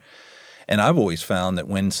there. And I've always found that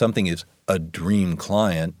when something is a dream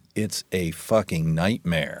client, it's a fucking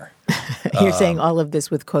nightmare. You're saying all of this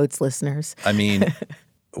with quotes, listeners.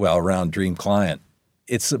 Around dream client,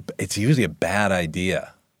 it's usually a bad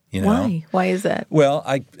idea. Why? Why is that? Well,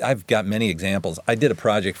 I've got many examples. I did a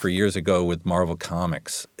project for years ago with Marvel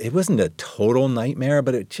Comics. It wasn't a total nightmare,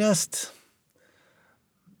 but it's just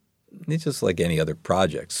like any other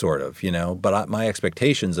project, sort of, But my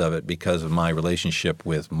expectations of it, because of my relationship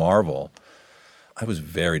with Marvel, I was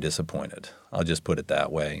very disappointed. I'll just put it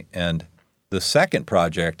that way. And the second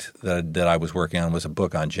project that I was working on was a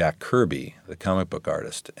book on Jack Kirby, the comic book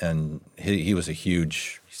artist, and he was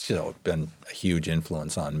he's been a huge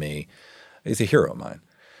influence on me. He's a hero of mine.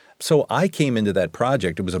 So I came into that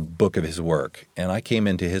project. It was a book of his work, and I came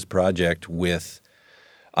into his project with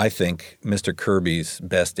I think, Mr. Kirby's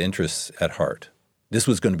best interests at heart. This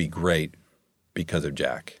was going to be great because of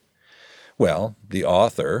Jack. Well, the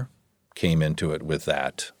author came into it with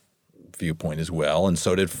that viewpoint as well, and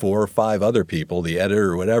so did 4 or 5 other people, the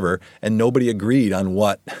editor or whatever, and nobody agreed on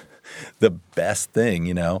what the best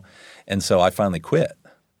thing, And so I finally quit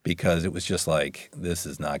because it was just like, this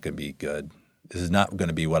is not going to be good. This is not going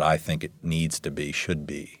to be what I think it needs to be, should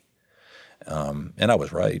be. And I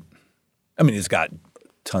was right. I mean, it's got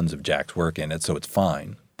tons of Jack's work in it, so it's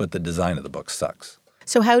fine, but the design of the book sucks.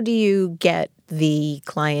 So how do you get the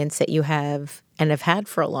clients that you have and have had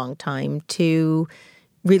for a long time to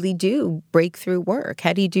really do breakthrough work?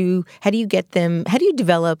 How do you get them, how do you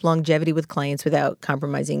develop longevity with clients without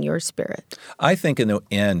compromising your spirit? I think in the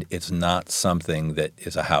end, it's not something that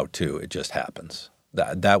is a how-to. It just happens.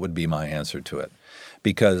 That would be my answer to it.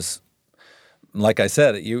 Because like I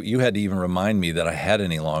said, you had to even remind me that I had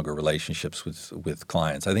any longer relationships with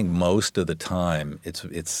clients. I think most of the time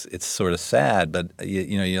it's sort of sad, but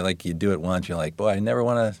you're like, you do it once, you're like, boy, I never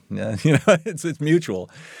want to, it's mutual,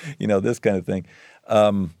 this kind of thing.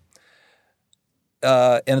 And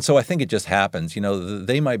so I think it just happens.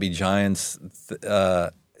 They might be giants.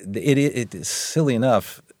 It's silly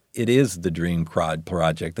enough. It is the dream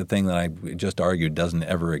project, the thing that I just argued doesn't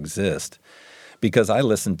ever exist, because I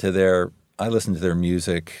listened to their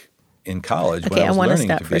music in college when I was learning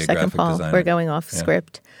to be a graphic designer. We're going off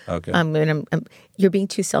script. Okay. You're being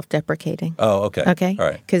too self-deprecating. Oh, okay. Okay. All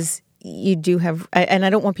right. Because you do have, and I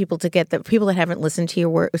don't want people to get the people that haven't listened to your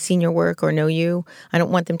work, seen your work, or know you. I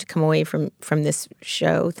don't want them to come away from this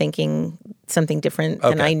show thinking something different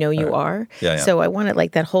than I know you are. Yeah. So I wanted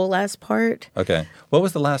like that whole last part. Okay. What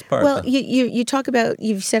was the last part? Well, you talk about,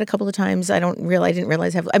 you've said a couple of times, I didn't realize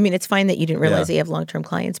it's fine that you didn't realize that you have long-term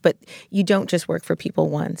clients, but you don't just work for people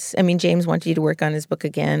once. I mean, James wanted you to work on his book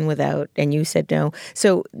again and you said no.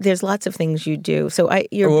 So there's lots of things you do. So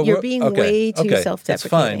you're being way too self-deprecating. It's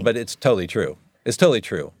fine, but it's totally true. It's totally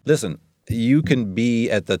true. Listen, you can be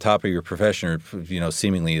at the top of your profession, or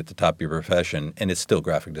seemingly at the top of your profession, and it's still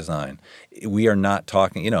graphic design. We are not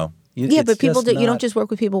talking, but people you don't just work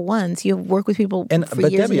with people once. You work with people for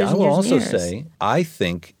but years Debbie, and years I will and years also and years. say, I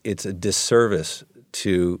think it's a disservice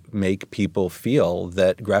to make people feel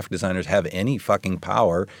that graphic designers have any fucking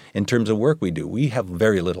power in terms of work we do. We have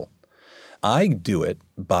very little. I do it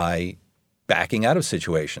by backing out of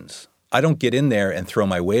situations. I don't get in there and throw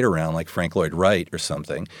my weight around like Frank Lloyd Wright or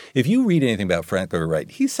something. If you read anything about Frank Lloyd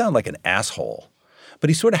Wright, he sounded like an asshole. But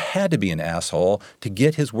he sort of had to be an asshole to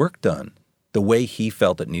get his work done the way he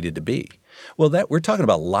felt it needed to be. Well, we're talking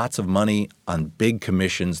about lots of money on big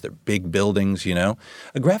commissions, they're big buildings, A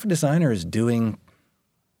graphic designer is doing,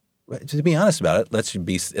 to be honest about it, let's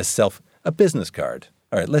be a business card.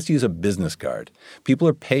 All right, let's use a business card. People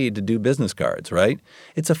are paid to do business cards, right?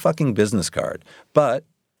 It's a fucking business card. But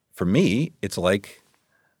for me, it's like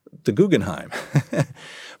the Guggenheim.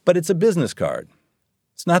 But it's a business card.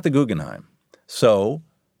 It's not the Guggenheim. So,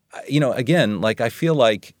 again, I feel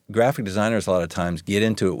like graphic designers a lot of times get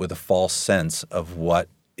into it with a false sense of what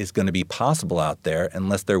is going to be possible out there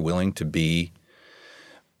unless they're willing to be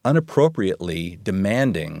unappropriately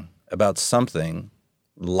demanding about something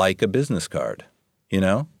like a business card.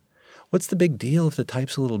 What's the big deal if the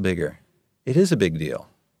type's a little bigger? It is a big deal.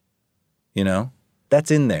 That's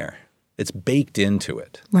in there. It's baked into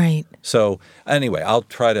it. Right. So anyway, I'll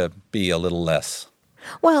try to be a little less.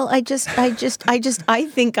 Well, I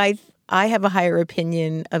think I have a higher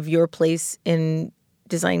opinion of your place in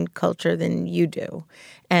design culture than you do.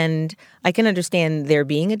 And I can understand there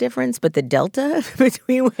being a difference, but the delta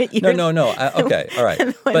between what you're... No. Okay, all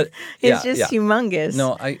right. But it's just humongous.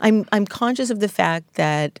 No, I'm conscious of the fact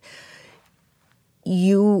that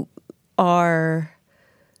you are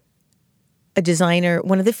a designer,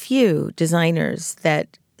 one of the few designers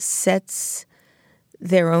that sets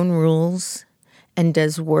their own rules and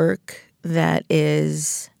does work that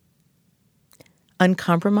is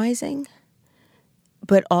uncompromising,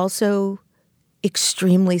 but also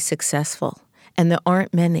extremely successful. And there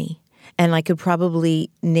aren't many. And I could probably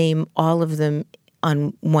name all of them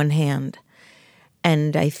on one hand.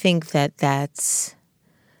 And I think that that's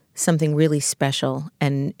something really special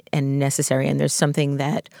and necessary. And there's something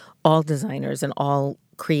that all designers and all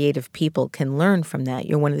creative people can learn from that.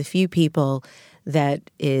 You're one of the few people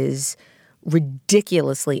that is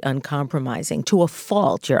ridiculously uncompromising. To a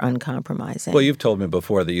fault, you're uncompromising. Well, you've told me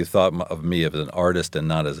before that you thought of me as an artist and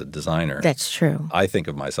not as a designer. That's true. I think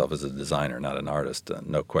of myself as a designer, not an artist,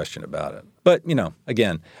 no question about it. But,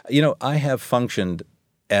 again, I have functioned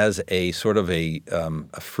as a sort of a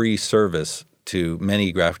free service to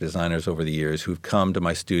many graphic designers over the years who've come to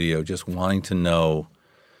my studio just wanting to know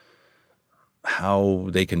how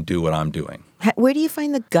they can do what I'm doing. Where do you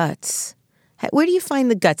find the guts? Where do you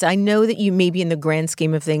find the guts? I know that you maybe in the grand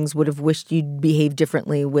scheme of things would have wished you'd behave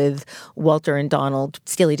differently with Walter and Donald,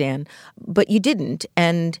 Steely Dan, but you didn't.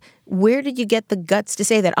 And where did you get the guts to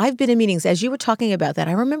say that? I've been in meetings, as you were talking about that,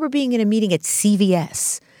 I remember being in a meeting at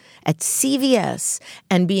CVS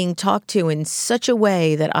and being talked to in such a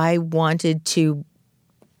way that I wanted to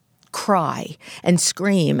cry and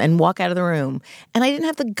scream and walk out of the room. And I didn't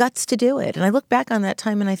have the guts to do it. And I look back on that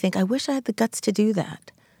time and I think, I wish I had the guts to do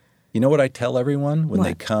that. You know what I tell everyone when What?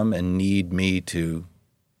 they come and need me to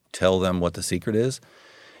tell them what the secret is?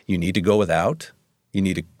 You need to go without. You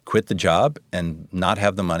need to quit the job and not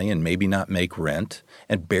have the money and maybe not make rent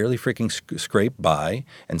and barely freaking scrape by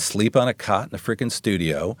and sleep on a cot in a freaking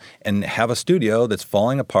studio and have a studio that's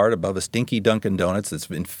falling apart above a stinky Dunkin' Donuts that's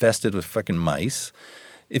infested with freaking mice.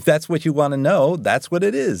 If that's what you want to know, that's what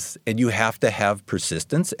it is. And you have to have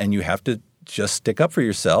persistence and you have to just stick up for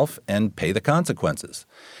yourself and pay the consequences.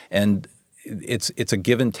 And it's a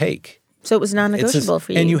give and take. So it was non-negotiable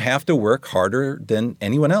for you. And you have to work harder than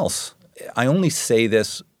anyone else. I only say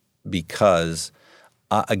this because,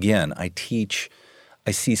 again, I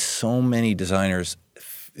see so many designers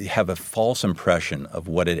have a false impression of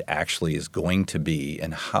what it actually is going to be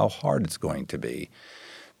and how hard it's going to be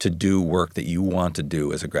to do work that you want to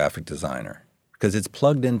do as a graphic designer. Because it's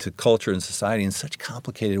plugged into culture and society in such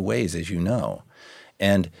complicated ways, as you know.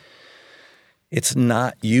 And it's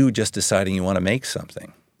not you just deciding you want to make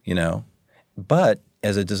something, you know. But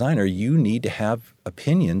as a designer, you need to have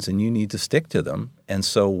opinions and you need to stick to them. And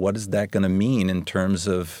so what is that going to mean in terms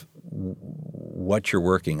of what you're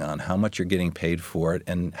working on, how much you're getting paid for it,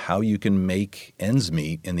 and how you can make ends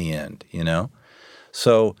meet in the end, you know?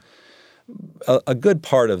 So a good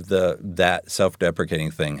part of that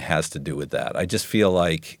self-deprecating thing has to do with that. I just feel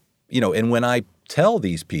like, you know, and when I tell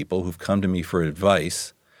these people who've come to me for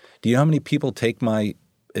advice, do you know how many people take my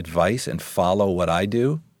advice and follow what I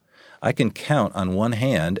do? I can count on one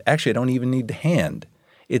hand. Actually, I don't even need the hand.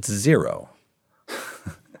 It's 0.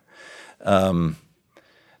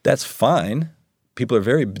 That's fine. People are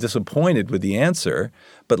very disappointed with the answer,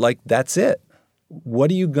 but like that's it. What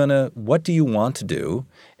do you want to do,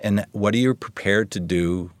 and what are you prepared to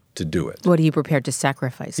do it? What are you prepared to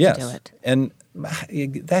sacrifice to do it? And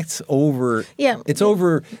that's over. Yeah. It's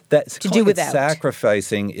over. That to do without.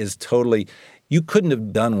 Sacrificing is totally. You couldn't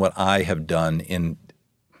have done what I have done in,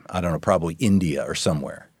 I don't know, probably India or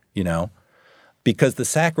somewhere, you know, because the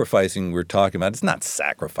sacrificing we're talking about, it's not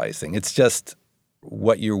sacrificing. It's just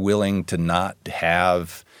what you're willing to not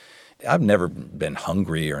have. I've never been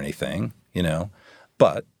hungry or anything, you know,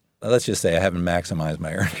 but let's just say I haven't maximized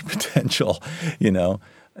my earning potential, you know,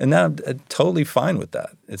 and now I'm totally fine with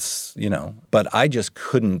that. It's, you know, but I just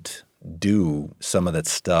couldn't do some of that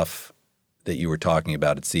stuff that you were talking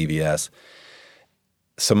about at CVS.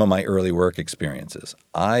 Some of my early work experiences.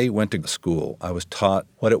 I went to school. I was taught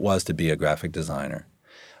what it was to be a graphic designer.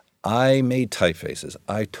 I made typefaces.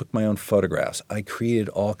 I took my own photographs. I created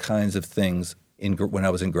all kinds of things when I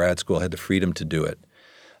was in grad school. I had the freedom to do it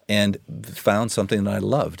and found something that I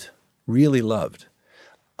loved, really loved.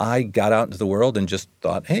 I got out into the world and just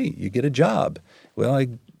thought, hey, you get a job. Well,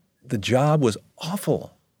 the job was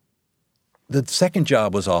awful. The second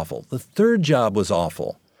job was awful. The third job was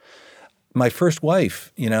awful. My first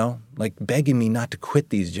wife, you know, like begging me not to quit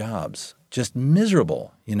these jobs, just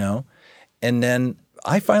miserable, you know. And then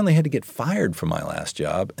I finally had to get fired from my last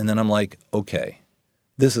job. And then I'm like, okay,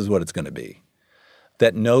 this is what it's going to be.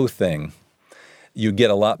 That no thing, you get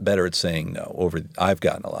a lot better at saying no. I've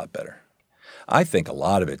gotten a lot better. I think a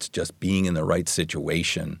lot of it's just being in the right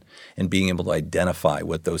situation and being able to identify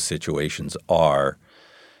what those situations are.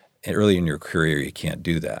 And early in your career, you can't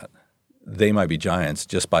do that. They might be giants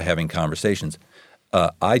just by having conversations.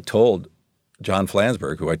 I told John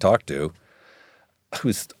Flansburgh, who I talked to,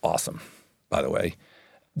 who's awesome, by the way,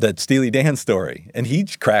 that Steely Dan story, and he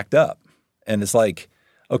cracked up. And it's like,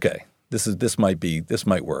 okay, this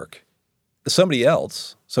might work. Somebody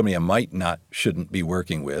else, somebody I shouldn't be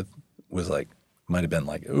working with, might have been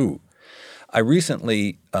like, ooh. I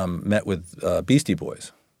recently met with Beastie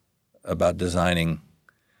Boys about designing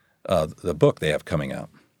the book they have coming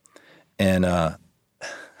out. And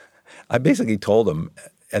I basically told them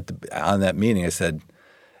on that meeting, I said,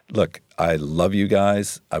 look, I love you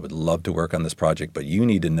guys. I would love to work on this project, but you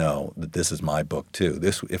need to know that this is my book too.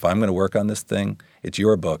 If I'm going to work on this thing, it's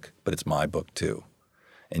your book, but it's my book too.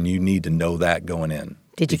 And you need to know that going in.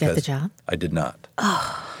 Did you get the job? I did not.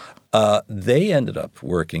 Oh. They ended up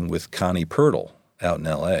working with Connie Pirtle out in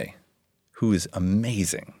L.A., who is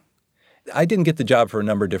amazing. I didn't get the job for a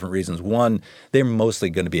number of different reasons. One, they're mostly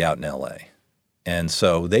going to be out in L.A., And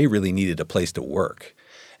so they really needed a place to work.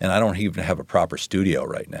 And I don't even have a proper studio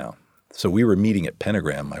right now. So we were meeting at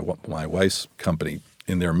Pentagram, my wife's company,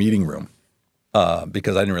 in their meeting room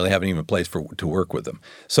because I didn't really have even a place to work with them.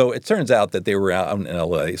 So it turns out that they were out in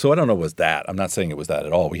L.A. So I don't know what was that. I'm not saying it was that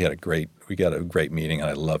at all. We got a great meeting, and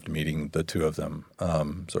I loved meeting the two of them,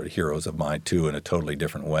 sort of heroes of mine too, in a totally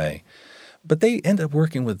different way. But they ended up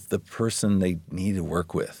working with the person they needed to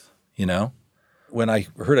work with, you know? When I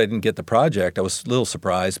heard I didn't get the project, I was a little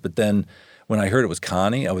surprised. But then when I heard it was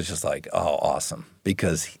Connie, I was just like, oh, awesome,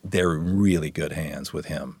 because they're in really good hands with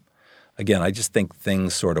him. Again, I just think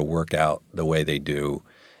things sort of work out the way they do,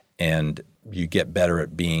 and you get better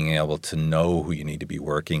at being able to know who you need to be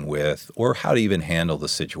working with or how to even handle the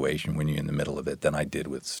situation when you're in the middle of it than I did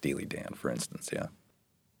with Steely Dan, for instance, yeah.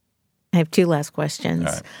 I have two last questions.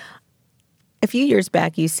 All right. A few years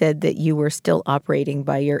back, you said that you were still operating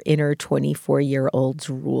by your inner 24-year-old's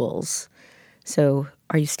rules. So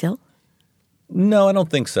are you still? No, I don't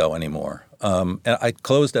think so anymore. And I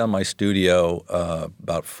closed down my studio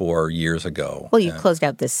about 4 years ago. Well, you closed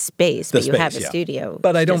out this space, but you have a yeah. studio.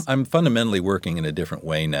 But I'm fundamentally working in a different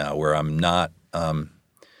way now where I'm not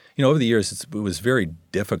over the years it was very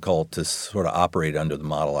difficult to sort of operate under the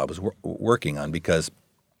model I was working on because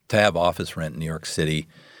to have office rent in New York City,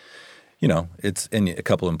 it's in a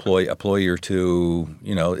couple employee or two,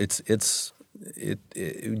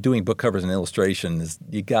 doing book covers and illustration is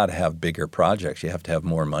you got to have bigger projects. You have to have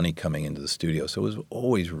more money coming into the studio. So it was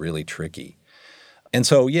always really tricky. And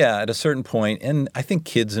so, yeah, at a certain point, and I think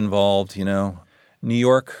kids involved, New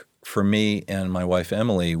York for me and my wife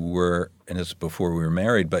Emily were, and this was before we were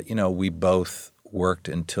married, but, we both worked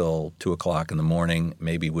until 2 o'clock in the morning,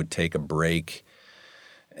 maybe would take a break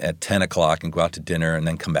at 10 o'clock and go out to dinner and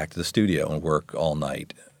then come back to the studio and work all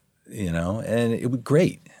night, and it was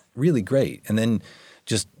great. Really great. And then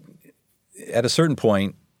just at a certain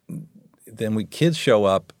point, then kids show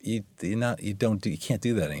up, you can't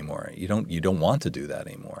do that anymore. You don't want to do that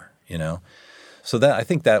anymore, So I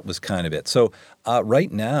think that was kind of it. So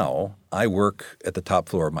right now I work at the top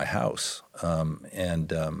floor of my house, and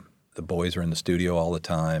the boys are in the studio all the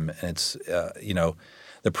time. And it's,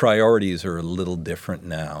 the priorities are a little different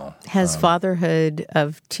now. Has fatherhood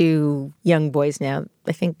of two young boys now,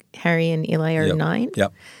 I think Harry and Eli are 9?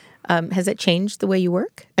 Yep. Has it changed the way you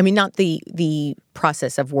work? I mean, not the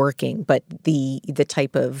process of working, but the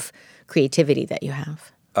type of creativity that you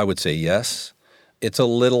have. I would say yes. It's a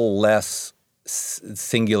little less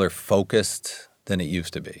singular focused than it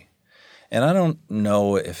used to be. And I don't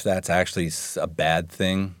know if that's actually a bad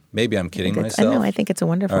thing. Maybe I'm kidding myself. I think it's a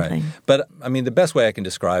wonderful thing. But, I mean, the best way I can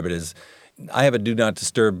describe it is I have a do not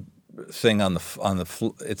disturb thing on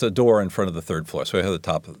the it's a door in front of the third floor. So I have the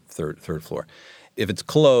top of the third floor. If it's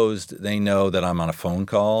closed, they know that I'm on a phone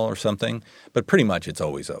call or something, but pretty much it's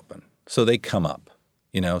always open. So they come up.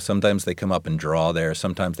 Sometimes they come up and draw there.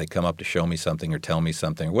 Sometimes they come up to show me something or tell me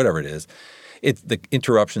something or whatever it is. The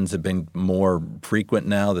interruptions have been more frequent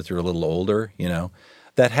now that they're a little older,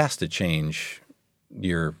 That has to change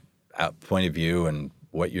your point of view and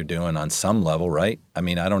what you're doing on some level, right? I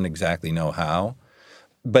mean, I don't exactly know how.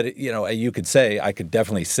 But, I could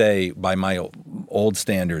definitely say by my old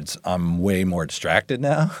standards, I'm way more distracted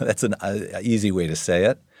now. That's an easy way to say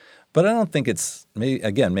it. But I don't think it's –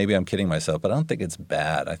 maybe I'm kidding myself, but I don't think it's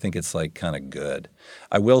bad. I think it's like kind of good.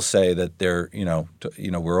 I will say that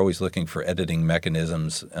we're always looking for editing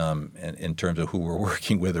mechanisms in terms of who we're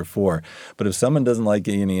working with or for. But if someone doesn't like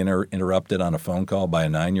getting interrupted on a phone call by a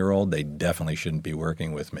 9-year-old, they definitely shouldn't be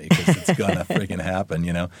working with me because it's going to freaking happen,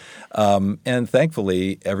 And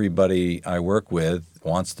thankfully, everybody I work with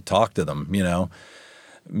wants to talk to them,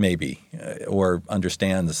 maybe, or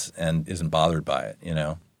understands and isn't bothered by it,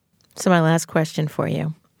 So my last question for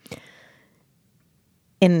you.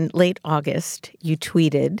 In late August, you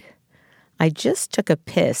tweeted, "I just took a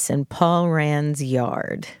piss in Paul Rand's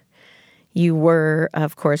yard." You were,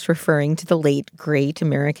 of course, referring to the late, great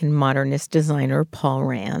American modernist designer Paul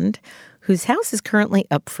Rand, whose house is currently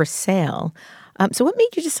up for sale. So what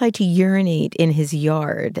made you decide to urinate in his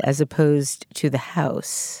yard as opposed to the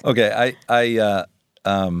house? Okay,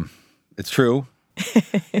 it's true.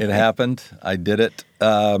 It happened. I did it.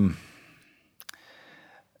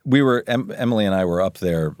 Emily and I were up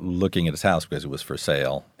there looking at his house because it was for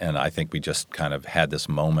sale. And I think we just kind of had this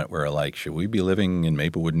moment where like, should we be living in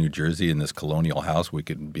Maplewood, New Jersey in this colonial house? We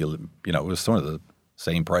could be, it was sort of the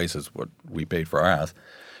same price as what we paid for our house.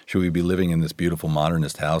 Should we be living in this beautiful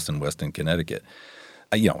modernist house in Weston, Connecticut?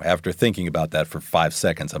 After thinking about that for 5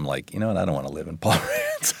 seconds, I'm like, I don't want to live in Paul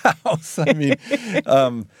Rand's house. I mean,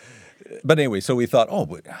 but anyway, so we thought,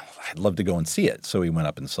 I'd love to go and see it. So we went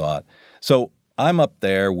up and saw it. So I'm up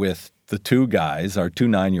there with the two guys, our two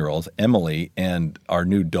 9-year-olds, Emily, and our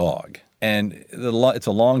new dog. And it's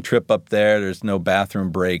a long trip up there. There's no bathroom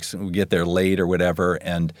breaks. We get there late or whatever.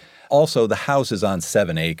 And also, the house is on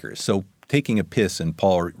 7 acres. So taking a piss in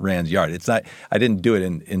Paul Rand's yard, it's not. I didn't do it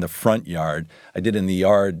in the front yard. I did in the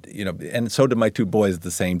yard, and so did my two boys at the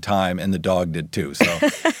same time, and the dog did too. So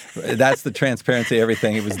that's the transparency,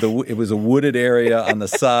 everything. It was a wooded area on the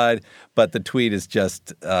side, but the tweet is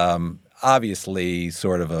just obviously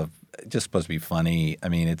sort of just supposed to be funny. I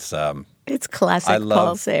mean, it's classic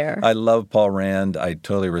Paul Sahre. I love Paul Rand. I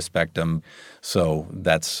totally respect him. So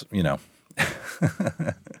that's,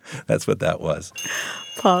 that's what that was.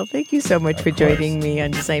 Paul, thank you so much for joining me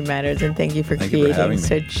on Design Matters, and thank you for creating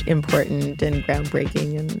such important and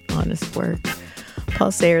groundbreaking and honest work.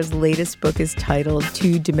 Paul Sahre's latest book is titled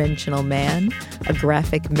Two-Dimensional Man, a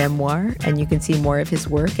graphic memoir, and you can see more of his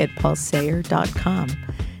work at paulsahre.com.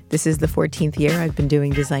 This is the 14th year I've been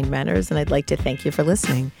doing Design Matters, and I'd like to thank you for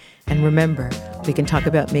listening. And remember, we can talk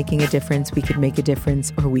about making a difference, we could make a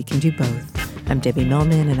difference, or we can do both. I'm Debbie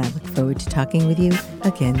Millman, and I look forward to talking with you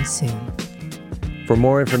again soon. For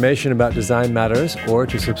more information about Design Matters or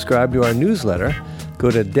to subscribe to our newsletter,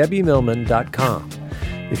 go to debbiemillman.com.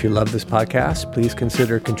 If you love this podcast, please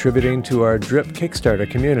consider contributing to our DRIP Kickstarter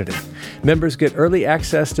community. Members get early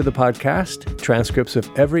access to the podcast, transcripts of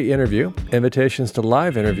every interview, invitations to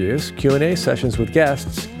live interviews, Q&A sessions with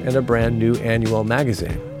guests, and a brand new annual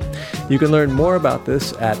magazine. You can learn more about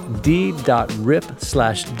this at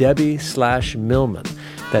d.rip/Debbie/Millman.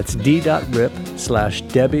 That's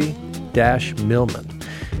d.rip/Debbie-Millman.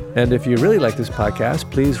 And if you really like this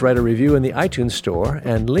podcast, please write a review in the iTunes Store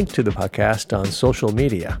and link to the podcast on social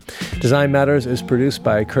media. Design Matters is produced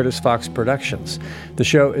by Curtis Fox Productions. The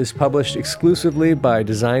show is published exclusively by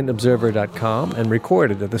DesignObserver.com and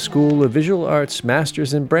recorded at the School of Visual Arts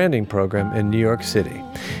Masters in Branding program in New York City.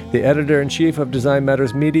 The editor-in-chief of Design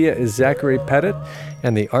Matters Media is Zachary Pettit,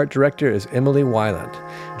 and the art director is Emily Weiland.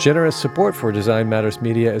 Generous support for Design Matters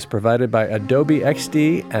Media is provided by Adobe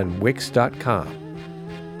XD and Wix.com.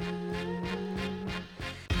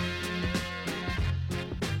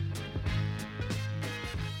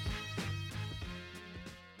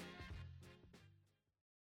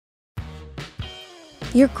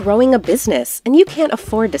 You're growing a business, and you can't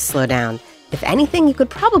afford to slow down. If anything, you could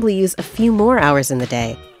probably use a few more hours in the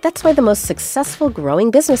day. That's why the most successful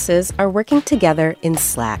growing businesses are working together in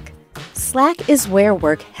Slack. Slack is where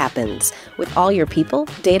work happens, with all your people,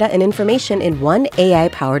 data, and information in one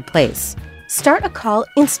AI-powered place. Start a call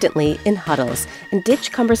instantly in huddles and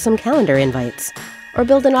ditch cumbersome calendar invites. Or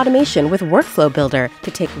build an automation with Workflow Builder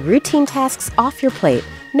to take routine tasks off your plate,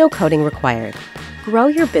 no coding required. Grow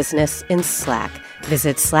your business in Slack.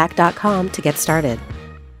 Visit slack.com to get started.